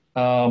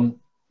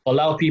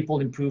 Allow people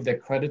to improve their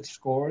credit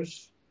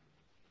scores.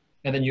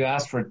 And then you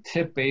ask for a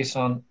tip based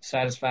on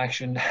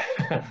satisfaction.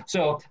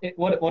 So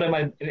what am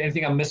I,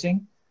 anything I'm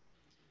missing?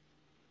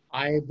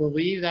 I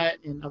believe that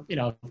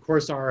of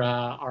course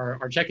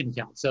our checking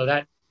account. So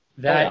that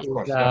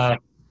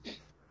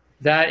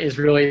is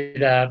really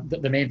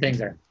the main things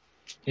there.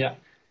 Yeah.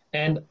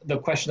 And the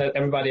question that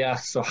everybody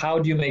asks, so how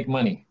do you make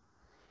money?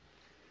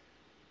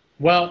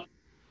 Well,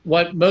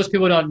 what most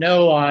people don't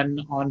know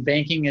on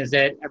banking is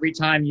that every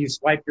time you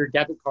swipe your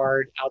debit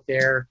card out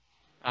there,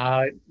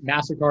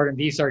 MasterCard and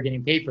Visa are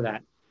getting paid for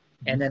that.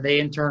 And then they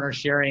in turn are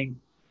sharing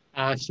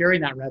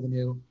that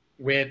revenue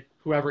with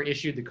whoever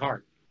issued the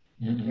card.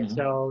 Mm-hmm. And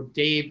so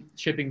Dave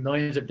shipping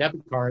millions of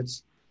debit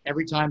cards,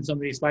 every time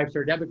somebody swipes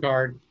their debit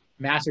card,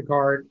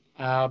 MasterCard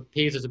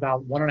pays us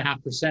about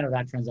 1.5% of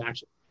that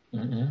transaction.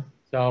 Mm-hmm.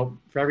 So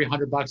for every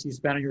 $100 you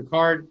spend on your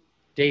card,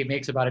 Dave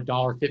makes about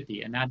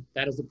 $1.50. And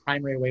that is the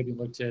primary way we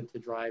look to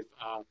drive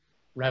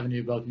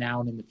revenue both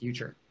now and in the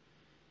future.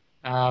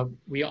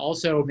 We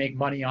also make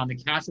money on the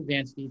cash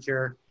advance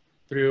feature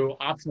through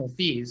optional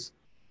fees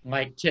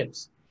like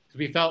tips. Because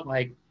we felt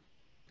like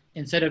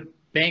instead of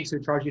banks who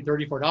charge you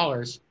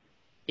 $34,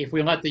 if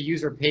we let the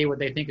user pay what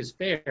they think is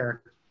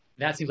fair,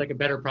 that seems like a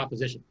better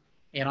proposition.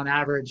 And on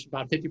average,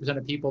 about 50%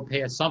 of people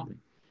pay us something.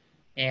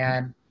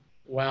 And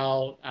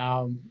well,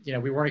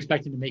 we weren't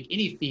expecting to make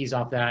any fees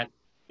off that.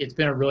 It's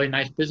been a really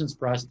nice business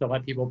for us to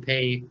let people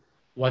pay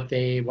what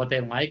they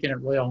like, and it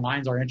really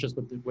aligns our interest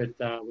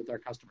with our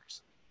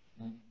customers.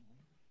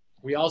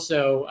 We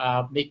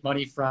also make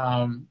money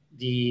from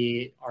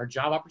our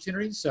job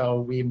opportunities.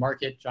 So we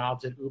market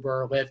jobs at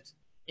Uber, Lyft,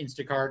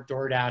 Instacart,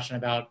 DoorDash, and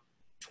about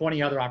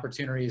 20 other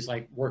opportunities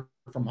like work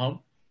from home.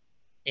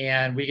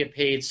 And we get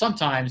paid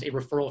sometimes a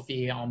referral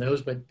fee on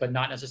those, but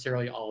not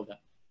necessarily all of them.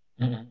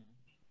 Mm-hmm.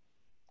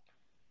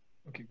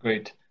 Okay,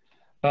 great.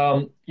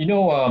 So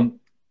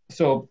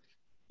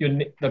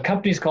the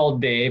company's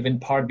called Dave in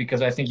part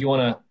because I think you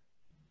want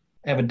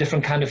to have a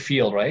different kind of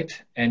feel, right?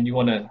 And you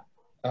want to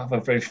have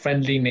a very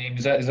friendly name.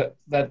 That's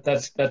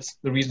the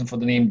reason for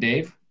the name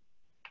Dave?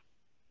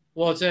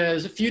 Well,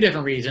 there's a few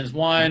different reasons.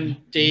 One,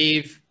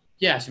 Dave,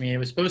 yes, I mean, it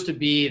was supposed to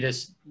be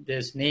this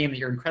name that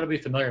you're incredibly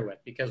familiar with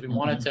because we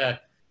wanted to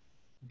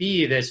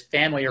be this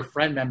family or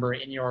friend member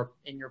in your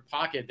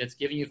pocket that's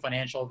giving you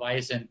financial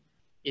advice and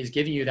is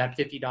giving you that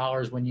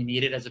 $50 when you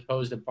need it, as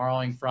opposed to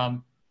borrowing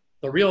from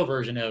the real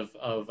version of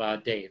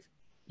Dave.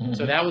 Mm-hmm.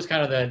 So that was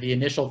kind of the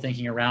initial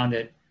thinking around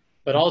it,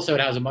 but also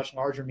it has a much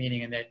larger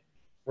meaning in that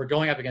we're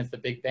going up against the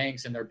big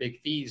banks and their big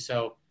fees.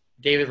 So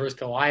David versus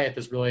Goliath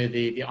is really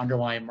the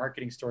underlying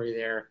marketing story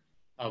there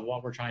of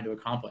what we're trying to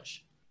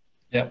accomplish.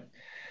 Yeah.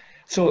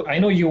 So I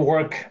know you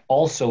work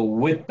also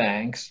with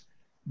banks,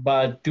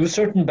 but do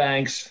certain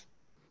banks,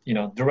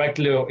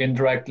 directly or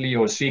indirectly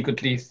or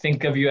secretly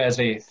think of you as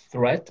a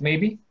threat,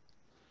 maybe?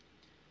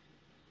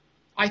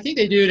 I think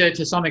they do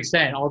to some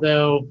extent,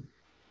 although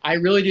I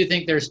really do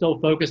think they're still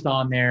focused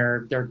on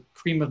their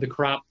cream of the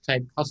crop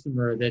type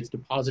customer that's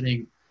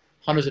depositing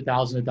hundreds of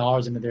thousands of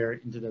dollars into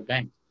their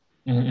bank.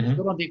 Mm-hmm. I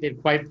still don't think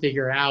they've quite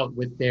figured out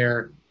with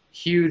their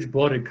huge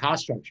bloated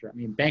cost structure. I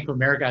mean, Bank of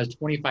America has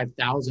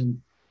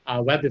 25,000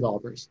 web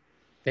developers.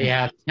 They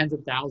have tens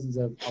of thousands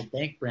of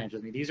bank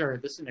branches. I mean,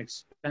 this is an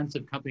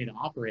expensive company to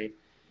operate.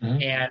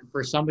 Mm-hmm. And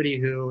for somebody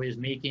who is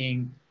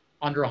making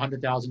under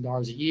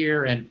 $100,000 a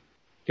year and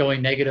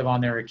going negative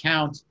on their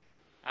account,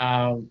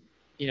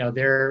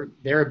 their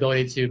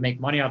ability to make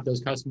money off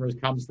those customers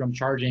comes from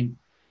charging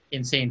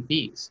insane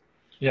fees.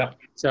 Yeah.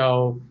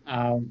 So,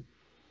 I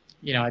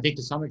think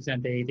to some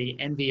extent they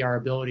envy our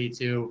ability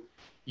to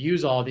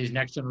use all these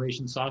next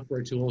generation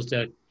software tools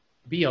to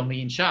be a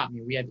lean shop. I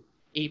mean, we had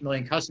 8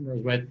 million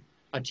customers with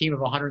a team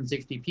of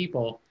 160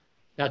 people.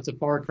 That's a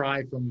far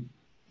cry from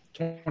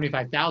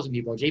 25,000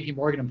 people. JP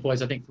Morgan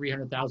employs, I think,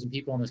 300,000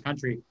 people in this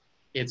country.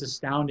 It's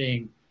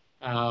astounding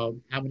how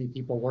many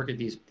people work at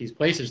these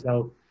places.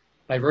 Though,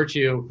 by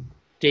virtue,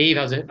 Dave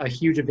has a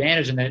huge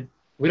advantage in that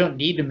we don't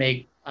need to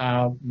make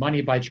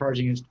money by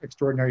charging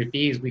extraordinary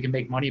fees. We can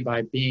make money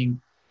by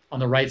being on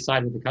the right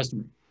side of the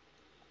customer.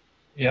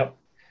 Yep.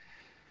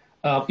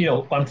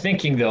 I'm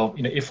thinking though,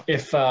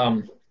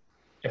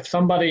 if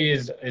somebody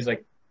is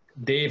like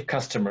Dave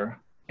customer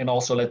and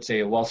also let's say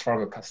a Wells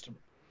Fargo customer,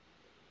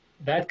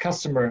 that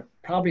customer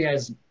probably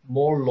has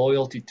more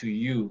loyalty to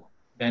you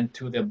than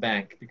to the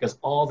bank because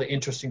all the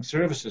interesting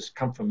services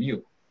come from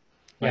you,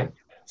 right?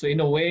 Yeah. So in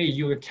a way,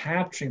 you're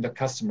capturing the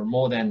customer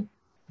more than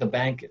the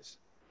bank is,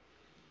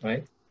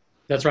 right?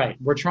 That's right.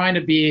 We're trying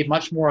to be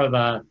much more of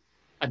a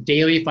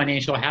daily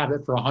financial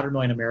habit for 100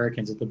 million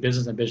Americans. It's the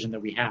business and vision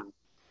that we have.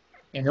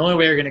 And the only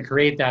way we're going to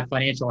create that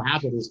financial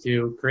habit is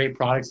to create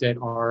products that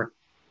are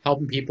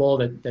helping people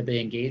that they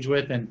engage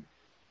with. And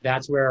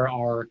that's where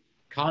our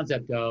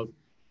concept of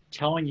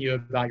telling you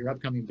about your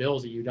upcoming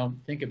bills that you don't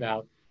think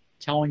about,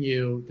 telling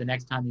you the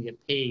next time you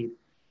get paid,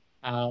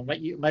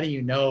 letting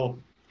you know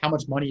how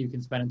much money you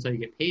can spend until you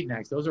get paid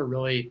next. Those are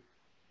really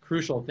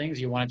crucial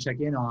things you want to check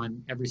in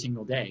on every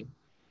single day.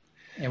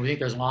 And we think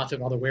there's lots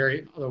of other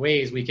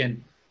ways we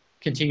can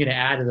continue to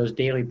add to those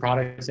daily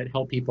products that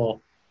help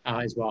people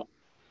as well.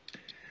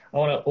 I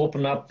want to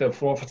open up the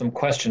floor for some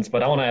questions,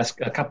 but I want to ask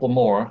a couple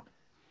more.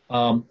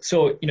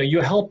 So,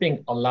 you're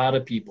helping a lot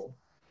of people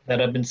that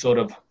have been sort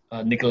of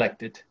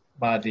neglected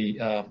by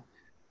the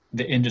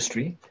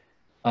industry.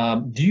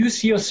 Do you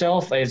see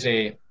yourself as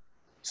a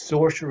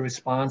socially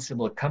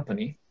responsible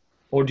company,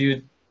 or do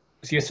you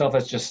see yourself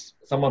as just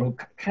someone who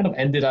kind of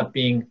ended up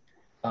being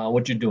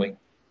what you're doing?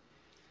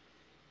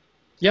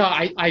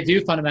 Yeah, I do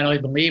fundamentally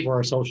believe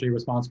we're a socially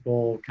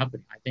responsible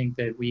company. I think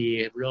that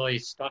we really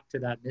stuck to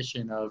that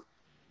mission of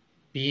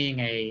being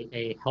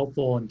a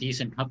helpful and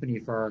decent company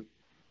for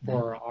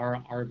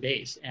our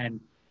base. And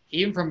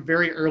even from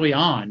very early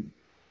on,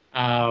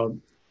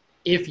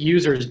 if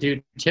users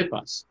do tip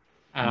us,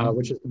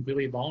 which is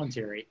completely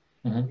voluntary,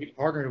 we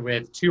partnered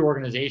with 2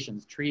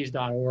 organizations,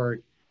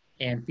 trees.org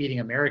and Feeding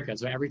America.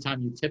 So every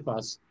time you tip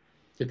us,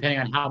 depending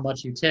on how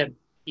much you tip,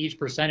 each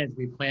percentage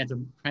we plant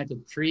a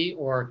tree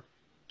or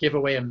give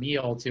away a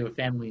meal to a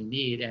family in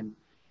need. And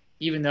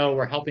even though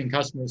we're helping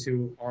customers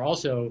who are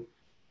also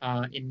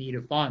in need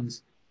of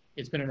funds,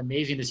 it's been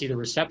amazing to see the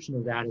reception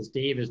of that as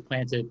Dave has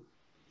planted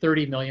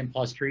 30 million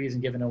plus trees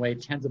and given away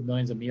tens of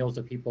millions of meals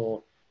to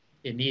people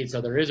in need.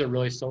 So there is a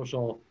really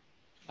social,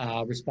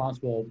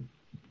 responsible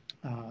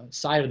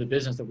side of the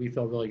business that we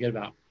feel really good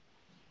about.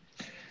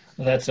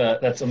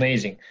 That's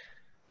amazing.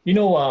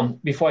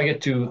 Before I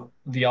get to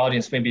the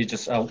audience, maybe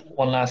just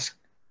one last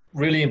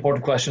really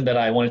important question that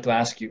I wanted to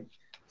ask you.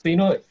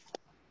 So,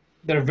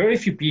 there are very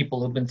few people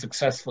who've been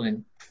successful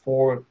in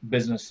 4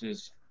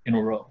 businesses in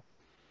a row.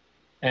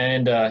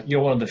 And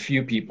you're one of the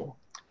few people.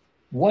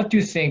 What do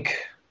you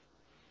think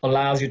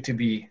allows you to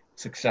be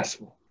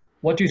successful?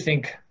 What do you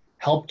think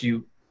helped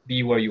you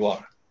be where you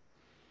are?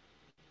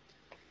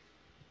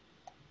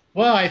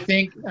 Well, I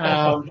think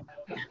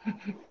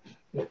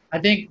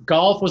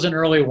golf was an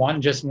early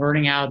one. Just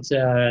learning how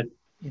to,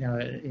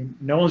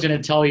 no one's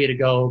going to tell you to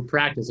go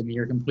practice. I mean,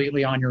 you're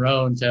completely on your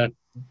own to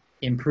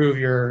improve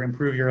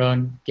your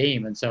own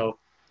game. And so,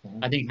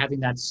 I think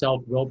having that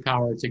self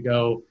willpower to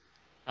go,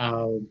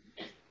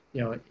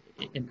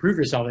 improve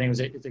yourself, I think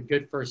it's a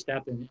good first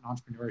step in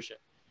entrepreneurship.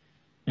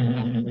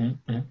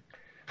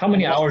 How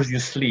many hours do you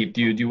sleep?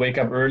 Do you wake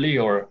up early,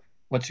 or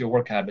what's your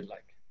work habit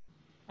like?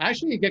 I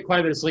actually get quite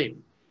a bit of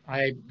sleep.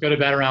 I go to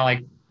bed around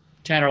like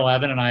 10 or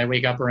 11, and I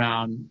wake up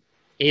around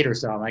 8 or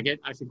so. I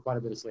get actually quite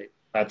a bit of sleep.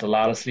 That's a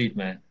lot of sleep,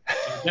 man.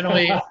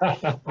 Generally,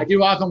 I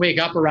do often wake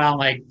up around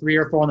like 3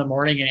 or 4 in the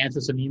morning and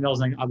answer some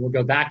emails, and I will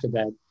go back to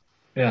bed.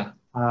 Yeah.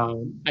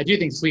 I do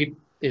think sleep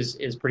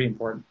is pretty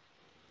important.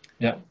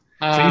 Yeah.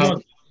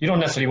 So you don't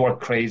necessarily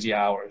work crazy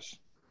hours.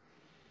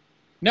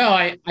 No,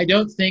 I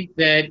don't think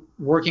that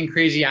working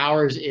crazy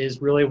hours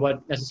is really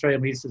what necessarily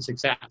leads to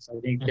success. I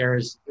think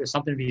there's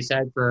something to be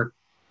said for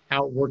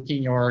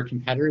outworking your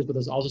competitors, but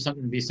there's also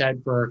something to be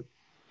said for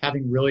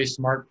having really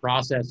smart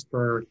process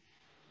for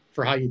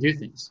how you do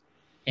things.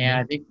 And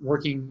I think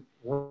working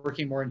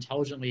more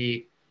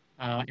intelligently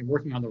and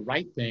working on the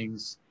right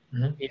things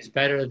is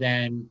better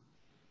than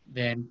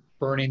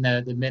burning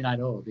the midnight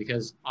oil,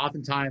 because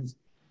oftentimes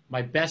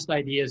my best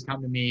ideas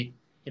come to me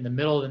in the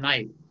middle of the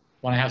night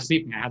when I have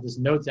sleeping. I have this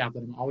notes app that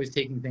I'm always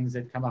taking things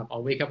that come up.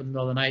 I'll wake up in the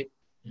middle of the night,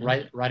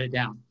 write it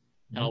down,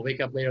 and I'll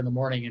wake up later in the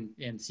morning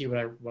and see what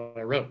I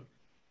wrote.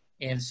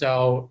 And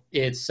so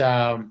it's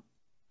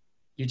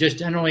you just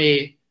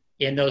generally,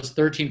 in those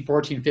 13,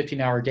 14,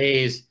 15-hour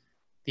days,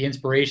 the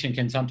inspiration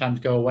can sometimes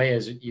go away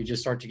as you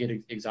just start to get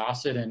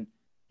exhausted and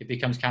it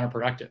becomes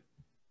counterproductive.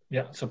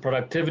 Yeah, so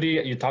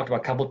productivity, you talked about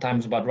a couple of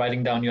times about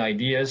writing down your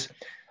ideas.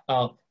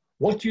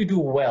 What do you do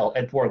well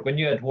at work? When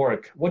you're at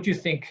work, what do you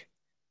think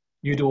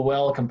you do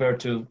well compared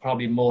to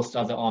probably most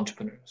other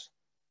entrepreneurs?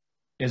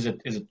 Is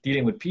it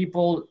dealing with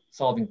people,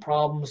 solving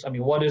problems? I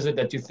mean, what is it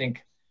that you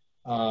think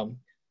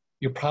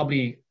you're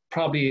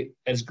probably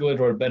as good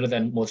or better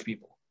than most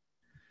people?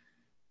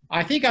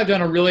 I think I've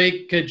done a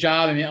really good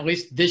job. I mean, at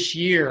least this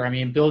year, I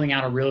mean, building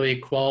out a really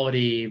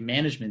quality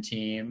management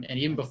team. And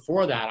even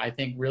before that, I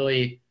think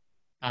really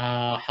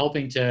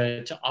helping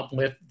to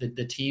uplift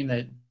the team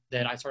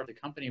that I started the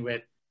company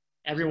with.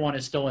 Everyone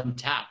is still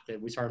intact that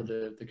we started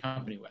the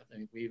company with. I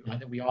mean, I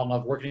think we all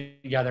love working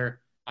together.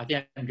 I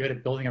think I'm good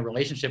at building a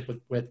relationship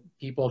with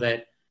people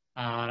that,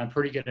 and I'm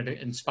pretty good at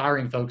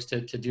inspiring folks to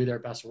do their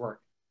best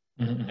work.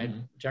 Mm-hmm. I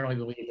generally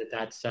believe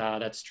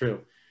that's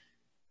true.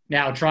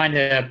 Now, trying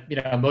to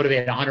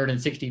motivate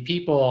 160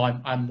 people,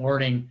 I'm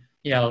learning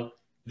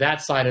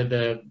that side of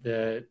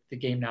the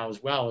game now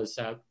as well, is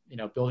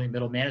building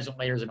middle management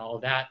layers and all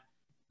of that.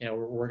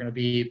 We're going to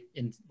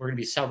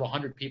be several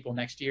hundred people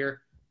next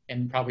year,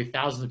 and probably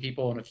thousands of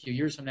people in a few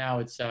years from now.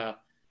 It's a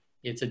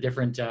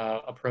different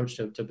approach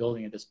to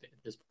building at this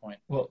point.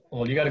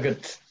 Well, you got a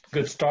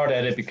good start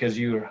at it, because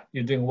you're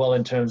doing well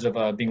in terms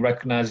of being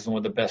recognized as one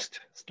of the best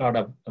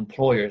startup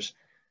employers.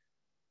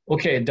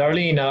 Okay,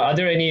 Darlene, are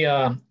there any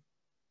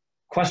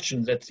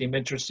questions that seem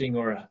interesting,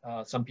 or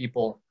some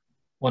people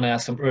want to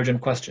ask some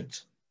urgent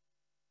questions?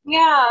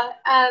 Yeah,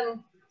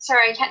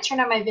 sorry, I can't turn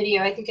on my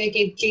video. I think I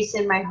gave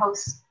Jason my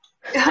host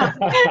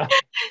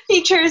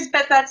features,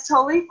 but that's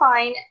totally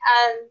fine.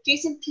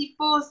 Jason,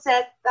 people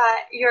said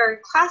that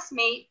your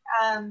classmate,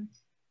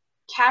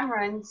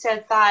 Cameron,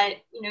 said that,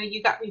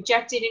 you got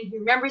rejected, and he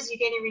remembers you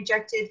getting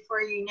rejected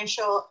for your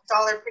initial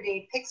dollar per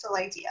day pixel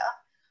idea.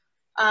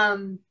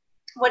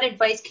 What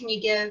advice can you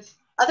give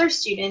other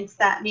students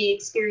that may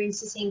experience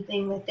the same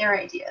thing with their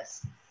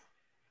ideas?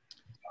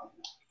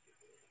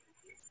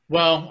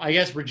 Well, I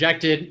guess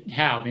rejected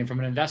how? I mean, from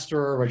an investor,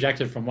 or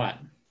rejected from what?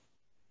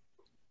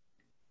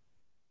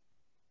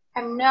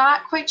 I'm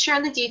not quite sure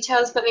on the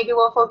details, but maybe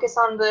we'll focus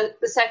on the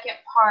second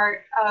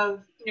part of,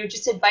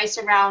 just advice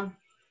around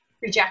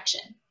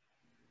rejection.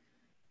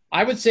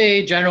 I would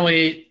say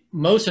generally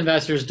most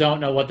investors don't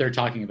know what they're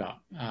talking about.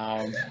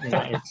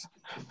 It's,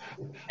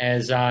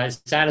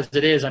 as sad as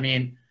it is, I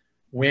mean,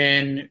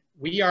 when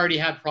we already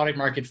had product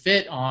market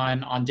fit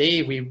on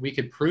Dave, we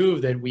could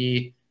prove that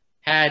we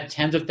had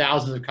tens of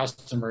thousands of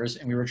customers,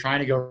 and we were trying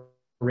to go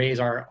raise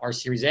our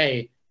Series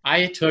A.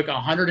 I took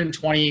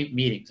 120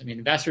 meetings. I mean,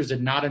 investors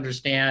did not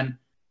understand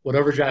what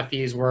overdraft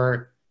fees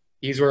were.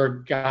 These were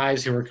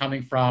guys who were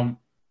coming from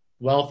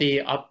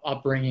wealthy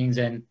upbringings,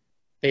 and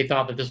they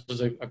thought that this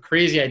was a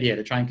crazy idea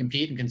to try and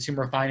compete in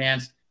consumer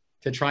finance,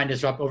 to try and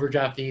disrupt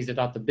overdraft fees. They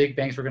thought the big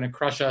banks were going to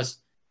crush us.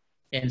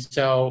 And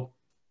so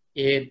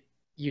you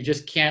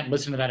just can't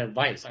listen to that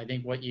advice. I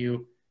think what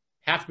you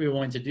have to be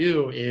willing to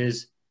do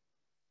is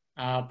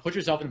put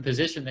yourself in a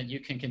position that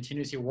you can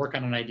continuously work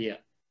on an idea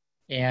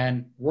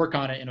and work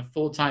on it in a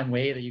full-time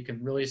way that you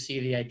can really see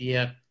the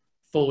idea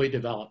fully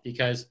develop.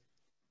 Because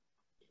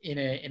in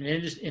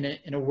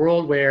a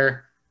world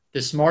where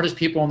the smartest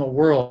people in the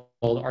world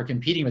are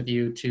competing with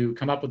you to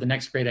come up with the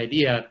next great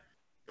idea,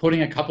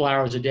 putting a couple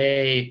hours a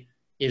day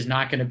is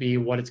not going to be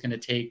what it's going to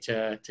take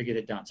to get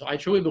it done. So I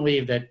truly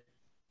believe that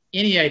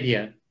any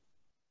idea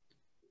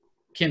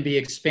can be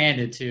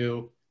expanded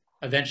to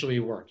eventually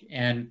work.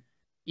 And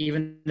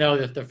even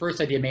though the first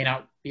idea may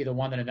not be the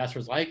one that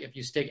investors like, if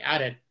you stick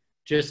at it,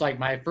 just like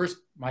my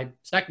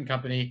second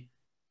company,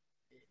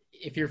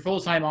 if you're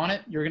full-time on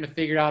it, you're going to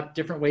figure out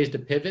different ways to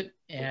pivot.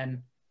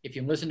 And if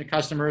you listen to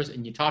customers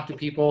and you talk to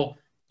people,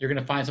 you're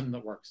going to find something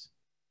that works.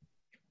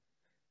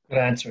 Good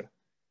answer.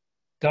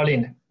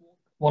 Darlene,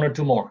 one or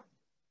two more.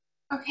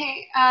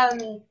 Okay.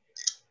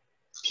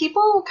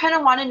 People kind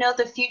of want to know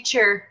the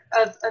future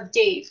of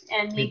Dave,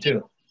 and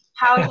maybe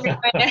how you're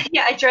going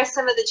to address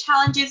some of the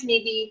challenges,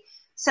 maybe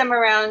some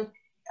around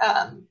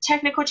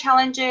technical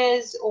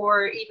challenges,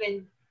 or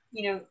even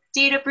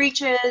data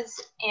breaches.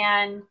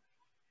 And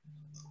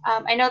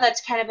I know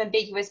that's kind of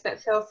ambiguous, but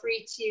feel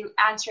free to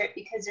answer it,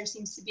 because there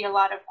seems to be a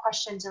lot of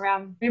questions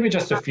around. Maybe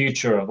just the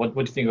future. What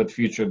do you think of the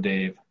future of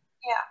Dave?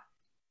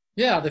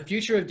 Yeah, the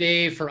future of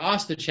Dave, for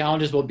us, the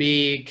challenges will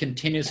be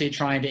continuously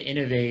trying to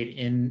innovate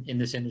in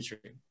this industry.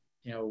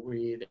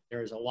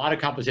 There's a lot of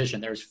competition.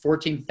 There's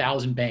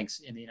 14,000 banks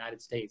in the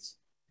United States.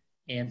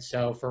 And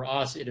so for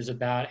us, it is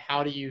about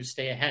how do you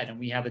stay ahead? And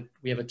we have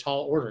a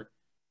tall order.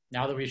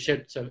 Now that we've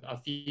shipped a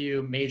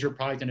few major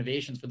product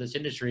innovations for this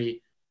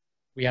industry,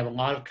 we have a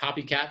lot of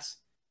copycats.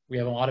 We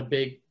have a lot of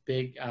big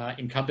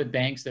incumbent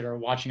banks that are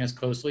watching us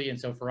closely. And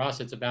so for us,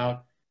 it's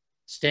about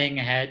staying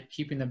ahead,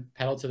 keeping the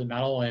pedal to the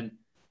metal,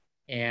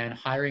 and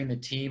hiring the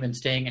team and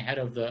staying ahead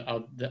of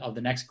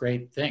the next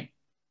great thing.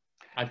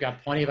 I've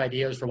got plenty of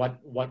ideas for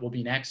what will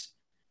be next.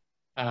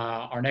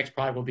 Our next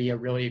product will be a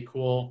really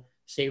cool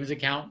savings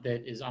account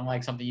that is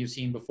unlike something you've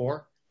seen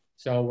before.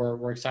 So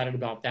we're excited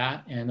about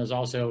that. And there's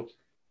also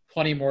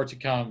plenty more to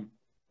come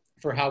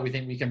for how we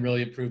think we can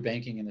really improve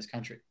banking in this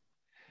country.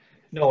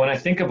 No, when I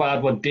think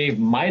about what Dave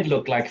might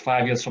look like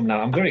 5 years from now,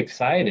 I'm very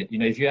excited.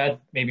 If you had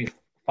maybe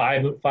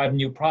five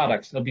new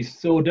products, they'll be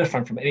so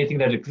different from anything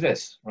that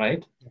exists,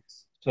 right?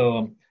 Yes.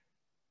 So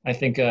I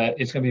think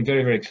it's going to be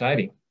very, very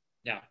exciting.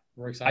 Yeah,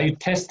 we're excited. Are you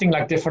testing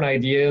like different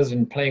ideas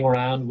and playing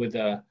around with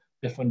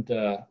different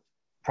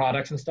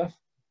products and stuff?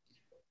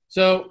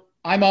 So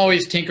I'm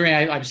always tinkering.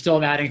 I'm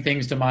still adding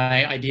things to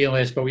my idea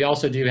list, but we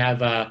also do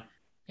have an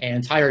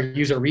entire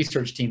user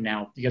research team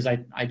now, because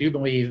I do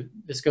believe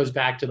this goes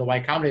back to the Y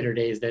Combinator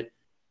days, that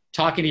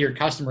talking to your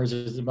customers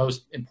is the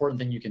most important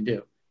thing you can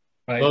do,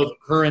 right? Both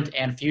current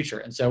and future.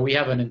 And so we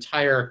have an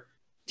entire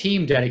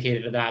team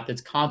dedicated to that,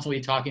 that's constantly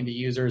talking to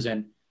users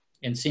and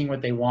seeing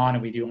what they want.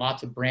 And we do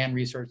lots of brand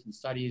research and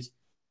studies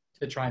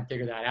to try and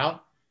figure that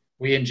out.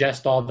 We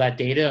ingest all of that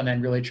data and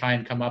then really try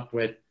and come up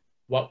with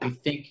what we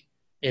think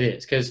it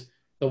is. Because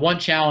the one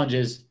challenge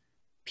is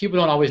people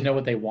don't always know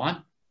what they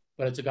want,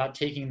 but it's about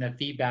taking the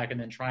feedback and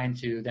then trying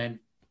to then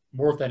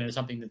morph that into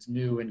something that's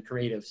new and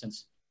creative,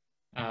 since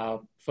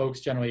folks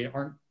generally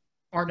aren't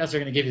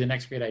necessarily going to give you the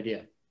next great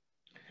idea.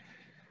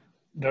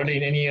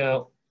 Darlene, any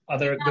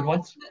other good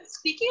ones?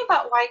 Speaking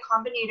about Y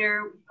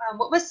Combinator,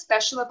 what was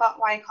special about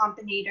Y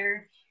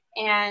Combinator,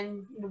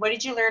 and what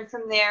did you learn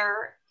from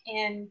there?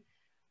 And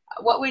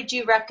what would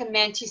you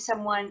recommend to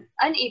someone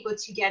unable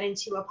to get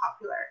into a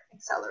popular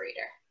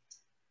accelerator?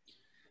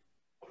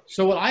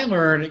 So what I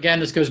learned,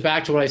 again, this goes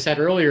back to what I said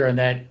earlier, in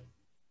that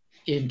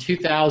in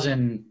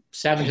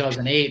 2007,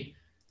 2008,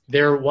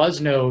 there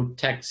was no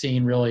tech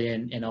scene really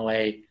in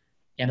LA,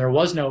 and there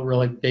was no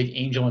really big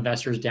angel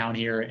investors down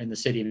here in the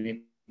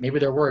city. Maybe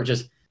there were,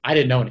 just I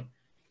didn't know any.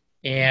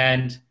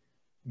 And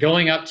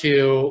going up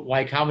to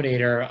Y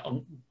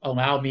Combinator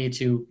allowed me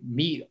to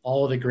meet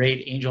all of the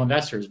great angel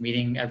investors,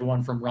 meeting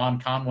everyone from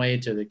Ron Conway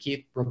to the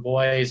Keith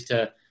Boys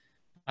to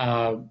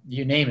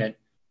you name it.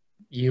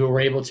 You were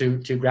able to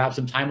grab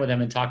some time with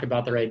them and talk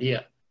about their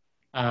idea.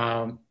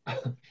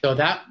 So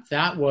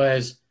that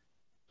was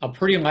a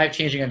pretty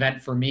life-changing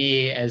event for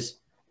me, as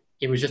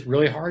it was just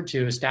really hard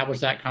to establish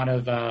that kind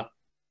of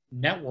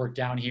network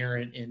down here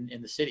in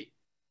the city.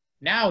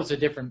 Now it's a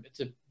different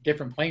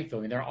playing field.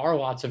 I mean, there are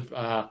lots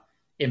of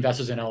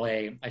investors in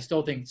LA. I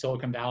still think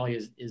Silicon Valley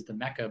is the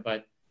mecca,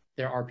 but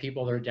there are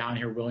people that are down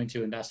here willing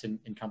to invest in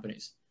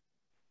companies.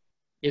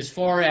 As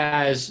far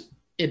as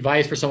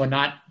advice for someone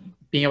not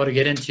being able to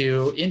get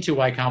into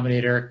Y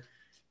Combinator,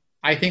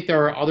 I think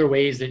there are other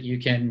ways that you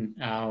can,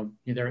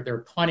 there are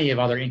plenty of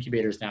other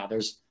incubators now.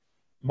 There's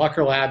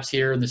Mucker Labs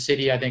here in the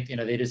city. I think,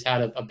 they just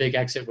had a big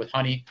exit with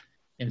Honey.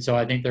 And so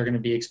I think they're going to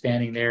be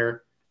expanding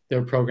their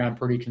program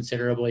pretty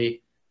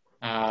considerably.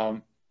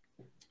 I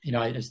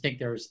just think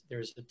there's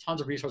tons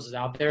of resources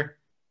out there.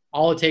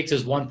 All it takes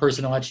is one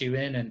person to let you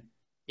in. And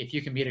if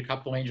you can meet a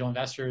couple angel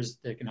investors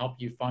that can help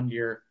you fund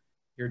your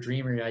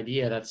dream or your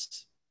idea,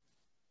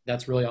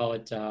 that's really all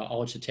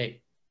it should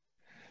take.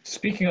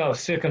 Speaking of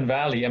Silicon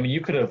Valley, I mean, you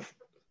could have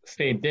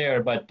stayed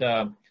there, but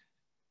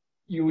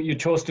you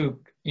chose to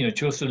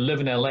live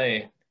in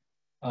LA.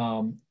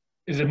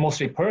 Is it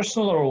mostly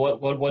personal, or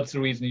what's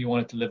the reason you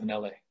wanted to live in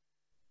LA?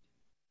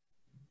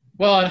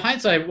 Well, in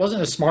hindsight, it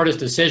wasn't the smartest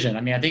decision.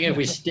 I mean, I think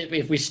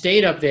if we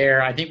stayed up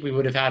there, I think we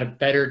would have had a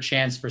better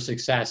chance for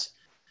success.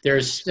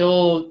 There's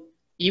still,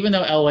 even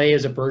though LA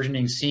is a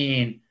burgeoning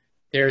scene,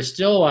 there's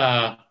still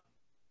a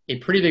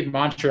pretty big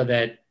mantra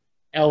that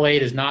LA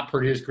does not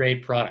produce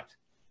great product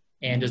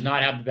and does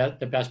not have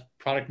the best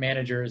product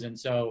managers. And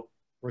so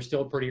we're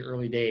still pretty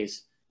early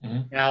days.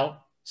 Mm-hmm.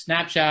 Now,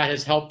 Snapchat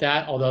has helped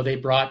that, although they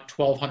brought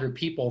 1,200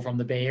 people from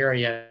the Bay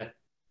Area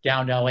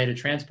down to LA to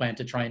transplant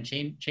to try and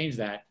change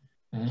that.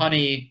 Mm-hmm.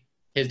 Honey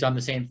has done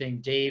the same thing.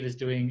 Dave is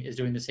doing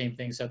the same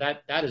thing. So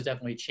that is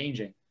definitely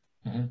changing.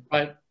 Mm-hmm.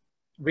 But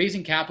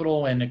raising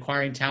capital and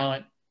acquiring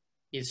talent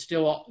is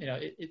still,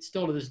 it's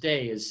still to this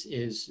day is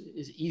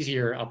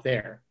easier up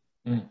there.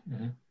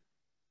 Mm-hmm.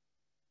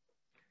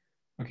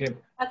 Okay.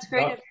 That's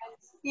great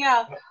advice.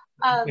 Yeah.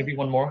 Maybe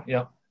one more.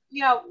 Yeah.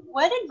 Yeah.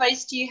 What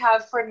advice do you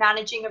have for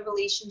managing a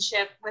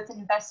relationship with an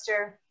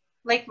investor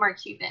like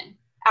Mark Cuban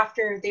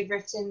after they've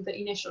written the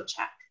initial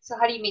check? So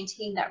how do you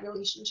maintain that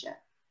relationship?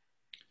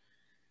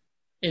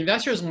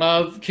 Investors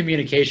love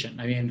communication.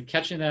 I mean,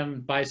 catching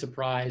them by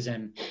surprise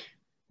and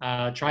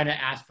trying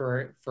to ask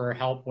for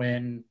help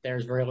when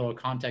there's very little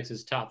context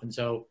is tough. And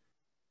so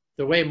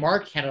the way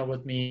Mark handled it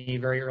with me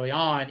very early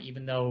on,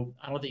 even though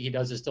I don't think he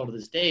does this still to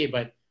this day,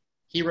 but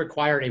he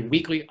required a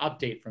weekly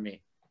update from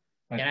me.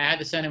 Right. And I had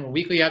to send him a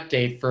weekly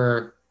update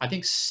for, I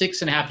think,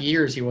 6.5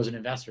 years he was an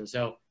investor.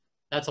 So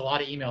that's a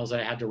lot of emails that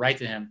I had to write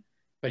to him.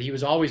 But he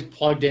was always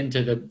plugged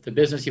into the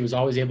business. He was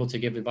always able to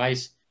give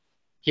advice.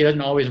 He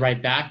doesn't always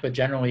write back, but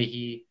generally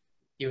he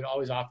would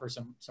always offer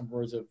some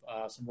words of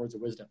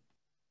wisdom.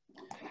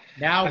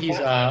 Now he's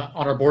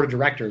on our board of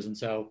directors, and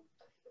so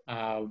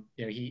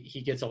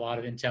he gets a lot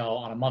of intel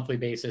on a monthly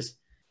basis,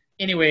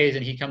 anyways,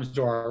 and he comes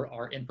to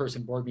our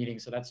in-person board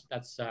meetings. So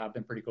that's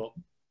been pretty cool.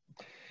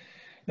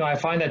 No, I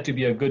find that to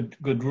be a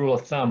good rule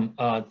of thumb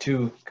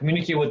to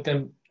communicate with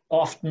them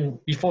often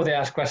before they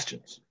ask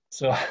questions.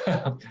 So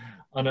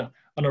on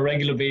a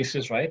regular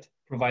basis, right?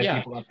 Provide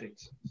people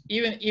updates.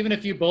 Even a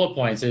few bullet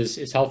points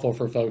is helpful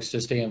for folks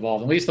to stay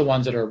involved. At least the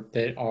ones that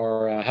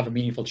have a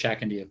meaningful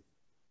check into you.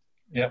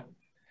 Yeah.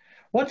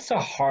 What's the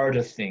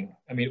hardest thing?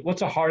 I mean, what's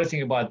the hardest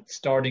thing about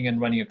starting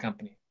and running a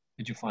company?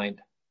 Did you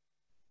find?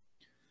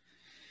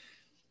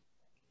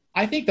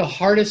 I think the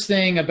hardest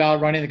thing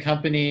about running the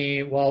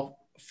company, well,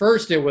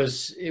 first it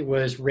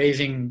was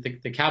raising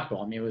the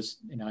capital. I mean, it was,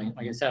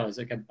 like I said, it was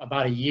like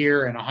about a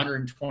year and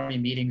 120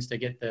 meetings to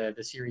get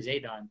the Series A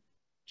done.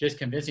 Just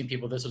convincing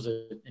people this was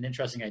an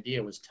interesting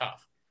idea was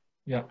tough.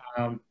 Yeah.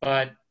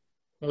 But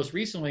most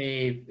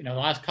recently, the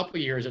last couple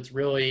of years, it's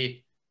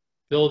really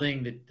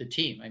building the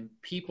team, and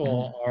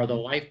people are the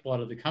lifeblood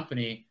of the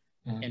company.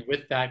 And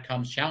with that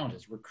comes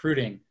challenges,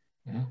 recruiting,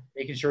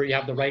 making sure you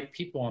have the right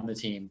people on the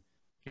team.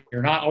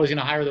 You're not always going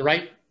to hire the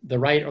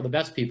right or the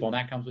best people, and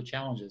that comes with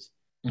challenges.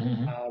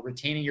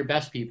 Retaining your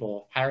best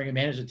people, hiring and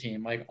manage the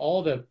team, like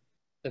all the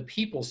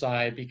people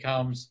side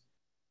becomes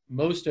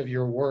most of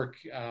your work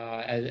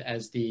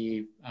as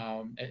the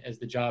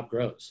job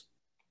grows.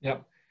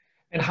 Yep.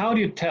 And how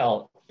do you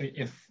tell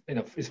if,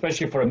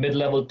 especially for a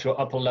mid-level to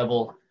upper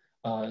level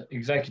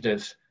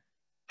executives,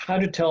 how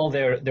to tell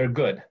they're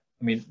good?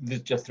 I mean,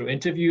 just through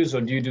interviews,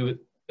 or do you do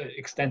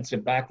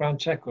extensive background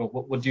check, or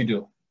what do you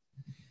do?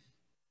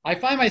 I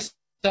find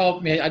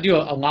myself, I do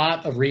a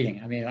lot of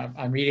reading. I mean,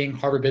 I'm reading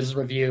Harvard Business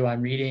Review.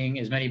 I'm reading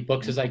as many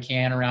books as I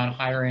can around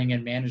hiring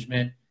and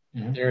management.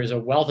 There is a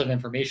wealth of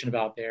information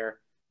about there.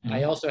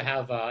 I also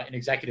have an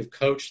executive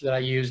coach that I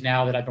use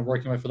now that I've been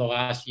working with for the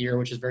last year,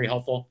 which is very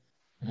helpful.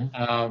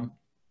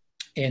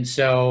 And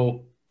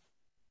so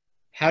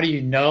how do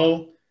you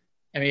know?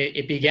 I mean,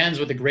 it begins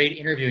with a great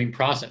interviewing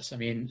process. I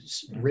mean,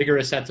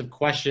 rigorous sets of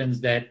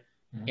questions that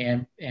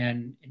and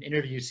an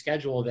interview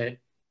schedule that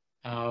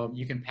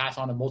you can pass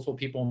on to multiple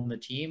people on the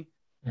team.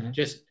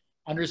 Just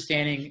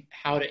understanding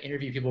how to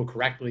interview people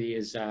correctly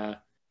is a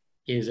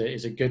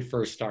good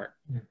first start.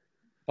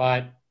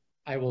 But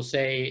I will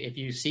say, if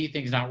you see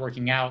things not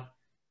working out,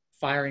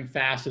 firing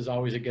fast is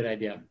always a good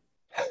idea.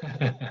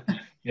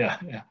 Yeah.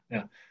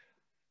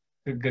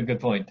 Good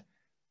point.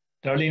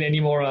 Darlene, any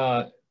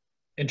more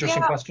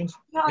interesting questions?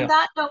 Yeah, on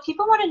that note,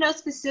 people want to know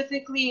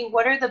specifically,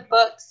 what are the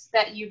books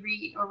that you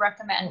read or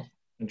recommend? Oh,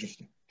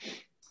 interesting.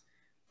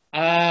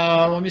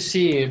 Let me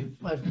see.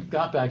 I've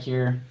got back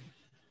here.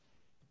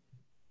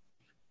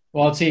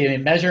 Well, let's see. I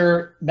mean,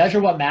 Measure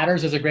What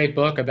Matters is a great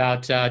book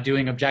about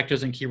doing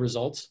objectives and key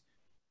results.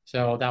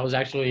 So that was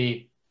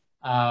actually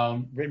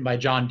written by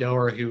John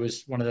Doerr, who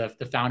was one of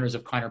the founders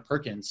of Kleiner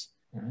Perkins.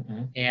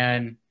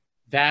 And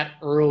that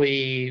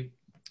early,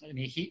 I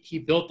mean, he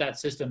built that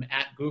system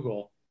at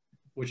Google,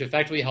 which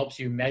effectively helps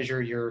you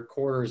measure your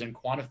quarters and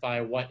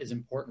quantify what is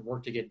important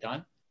work to get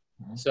done.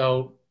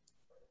 So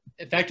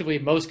effectively,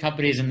 most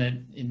companies in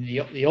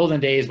the olden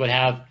days would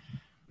have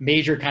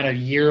major kind of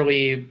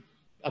yearly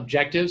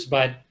objectives,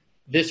 but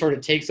this sort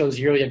of takes those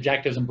yearly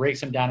objectives and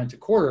breaks them down into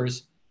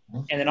quarters.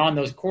 And then on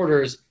those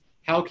quarters,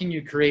 how can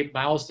you create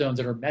milestones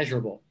that are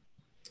measurable?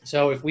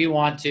 So if we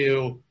want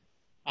to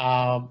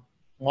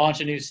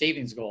launch a new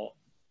savings goal,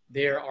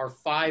 there are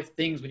 5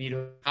 things we need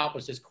to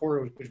accomplish this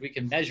quarter, which we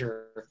can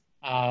measure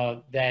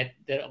that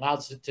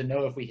allows us to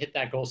know if we hit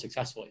that goal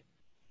successfully.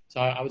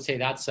 So I would say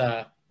that's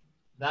a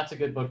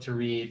good book to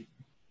read.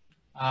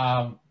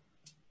 On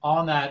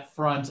that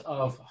front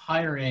of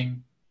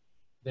hiring,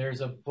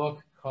 there's a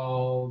book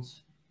called,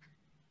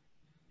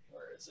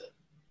 where is it?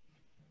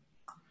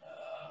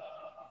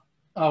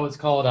 It's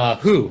called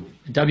WHO,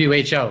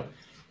 WHO,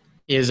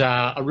 is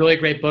a really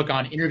great book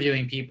on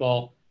interviewing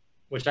people,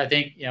 which I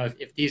think,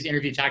 if these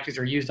interview tactics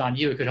are used on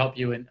you, it could help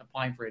you in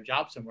applying for a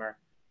job somewhere.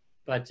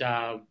 But,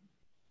 I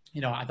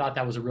thought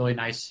that was a really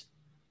nice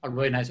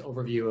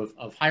overview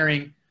of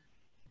hiring.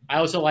 I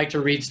also like to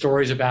read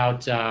stories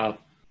about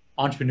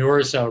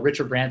entrepreneurs. So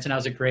Richard Branson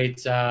has a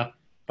great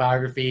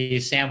biography.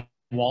 Sam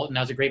Walton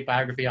has a great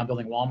biography on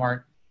building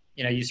Walmart.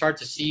 You start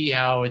to see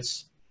how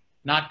it's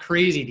not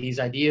crazy, these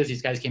ideas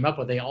these guys came up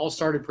with. They all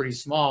started pretty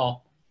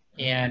small,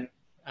 and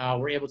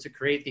were able to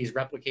create these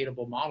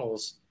replicatable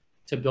models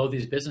to build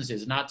these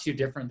businesses. Not too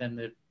different than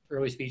the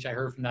early speech I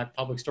heard from that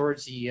public storage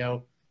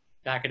CEO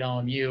back at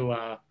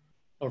LMU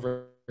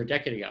over a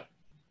decade ago.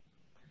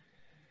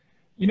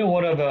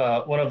 One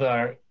of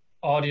our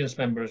audience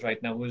members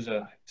right now, who's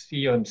a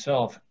CEO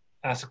himself,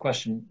 asked a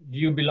question: do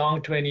you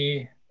belong to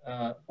any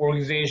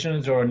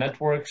organizations or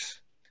networks?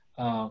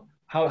 How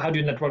do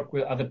you network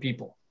with other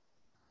people?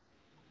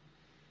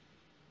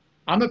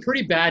 I'm a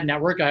pretty bad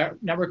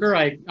networker.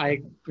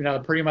 I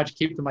pretty much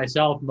keep to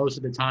myself most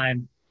of the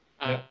time.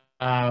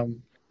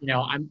 I'm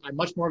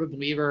much more of a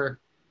believer.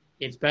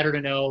 It's better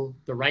to know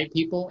the right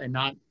people and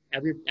not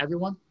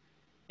everyone.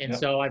 And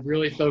so I've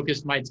really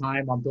focused my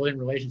time on building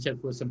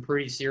relationships with some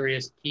pretty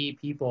serious key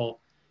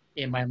people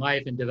in my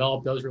life and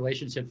develop those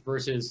relationships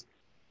versus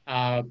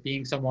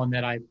being someone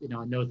that I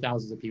know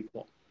thousands of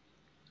people.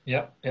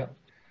 Yep.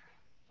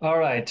 All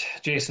right,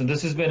 Jason,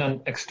 this has been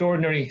an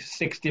extraordinary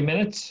 60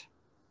 minutes.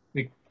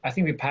 I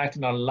think we packed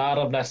in a lot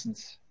of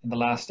lessons in the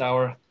last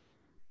hour.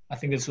 I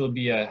think this will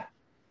be a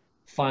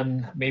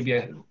fun, maybe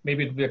it'll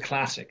be a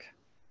classic.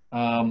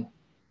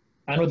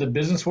 I know the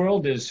business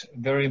world is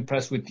very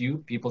impressed with you.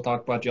 People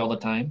talk about you all the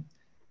time.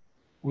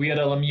 We at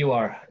LMU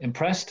are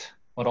impressed,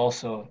 but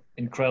also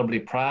incredibly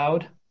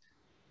proud.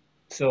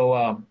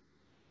 So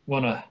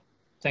want to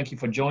thank you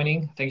for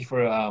joining. Thank you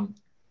for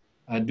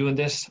doing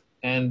this.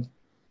 And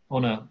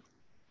want to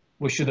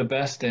wish you the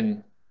best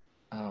in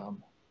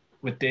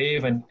with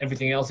Dave and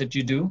everything else that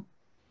you do.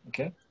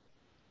 Okay.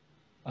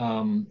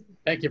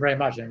 Thank you very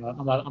much.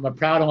 I'm a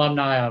proud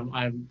alumni.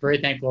 I'm very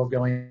thankful of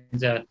going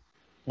to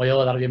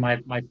Loyola. That'll be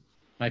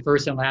my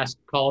first and last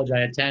college I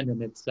attend,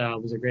 and it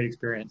was a great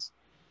experience.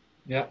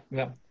 Yeah,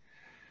 yeah.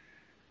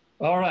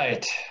 All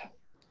right.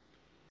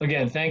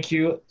 Again, thank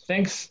you.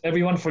 Thanks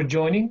everyone for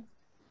joining.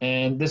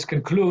 And this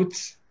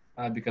concludes,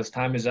 because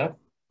time is up,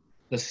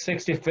 the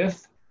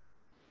 65th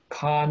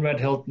Conrad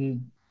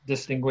Hilton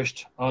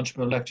Distinguished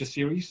Entrepreneur Lecture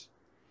Series.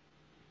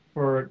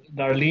 For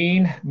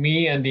Darlene,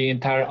 me, and the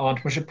entire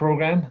entrepreneurship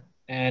program,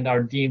 and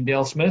our Dean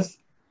Dale Smith,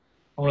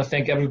 I want to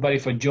thank everybody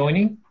for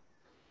joining,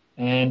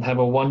 and have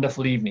a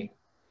wonderful evening.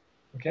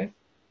 Okay?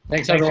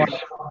 Thanks, everyone.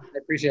 I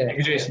appreciate it. Thank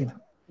you, Jason. Bye.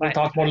 We'll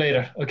talk more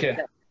later. Okay.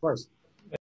 Yeah, of course.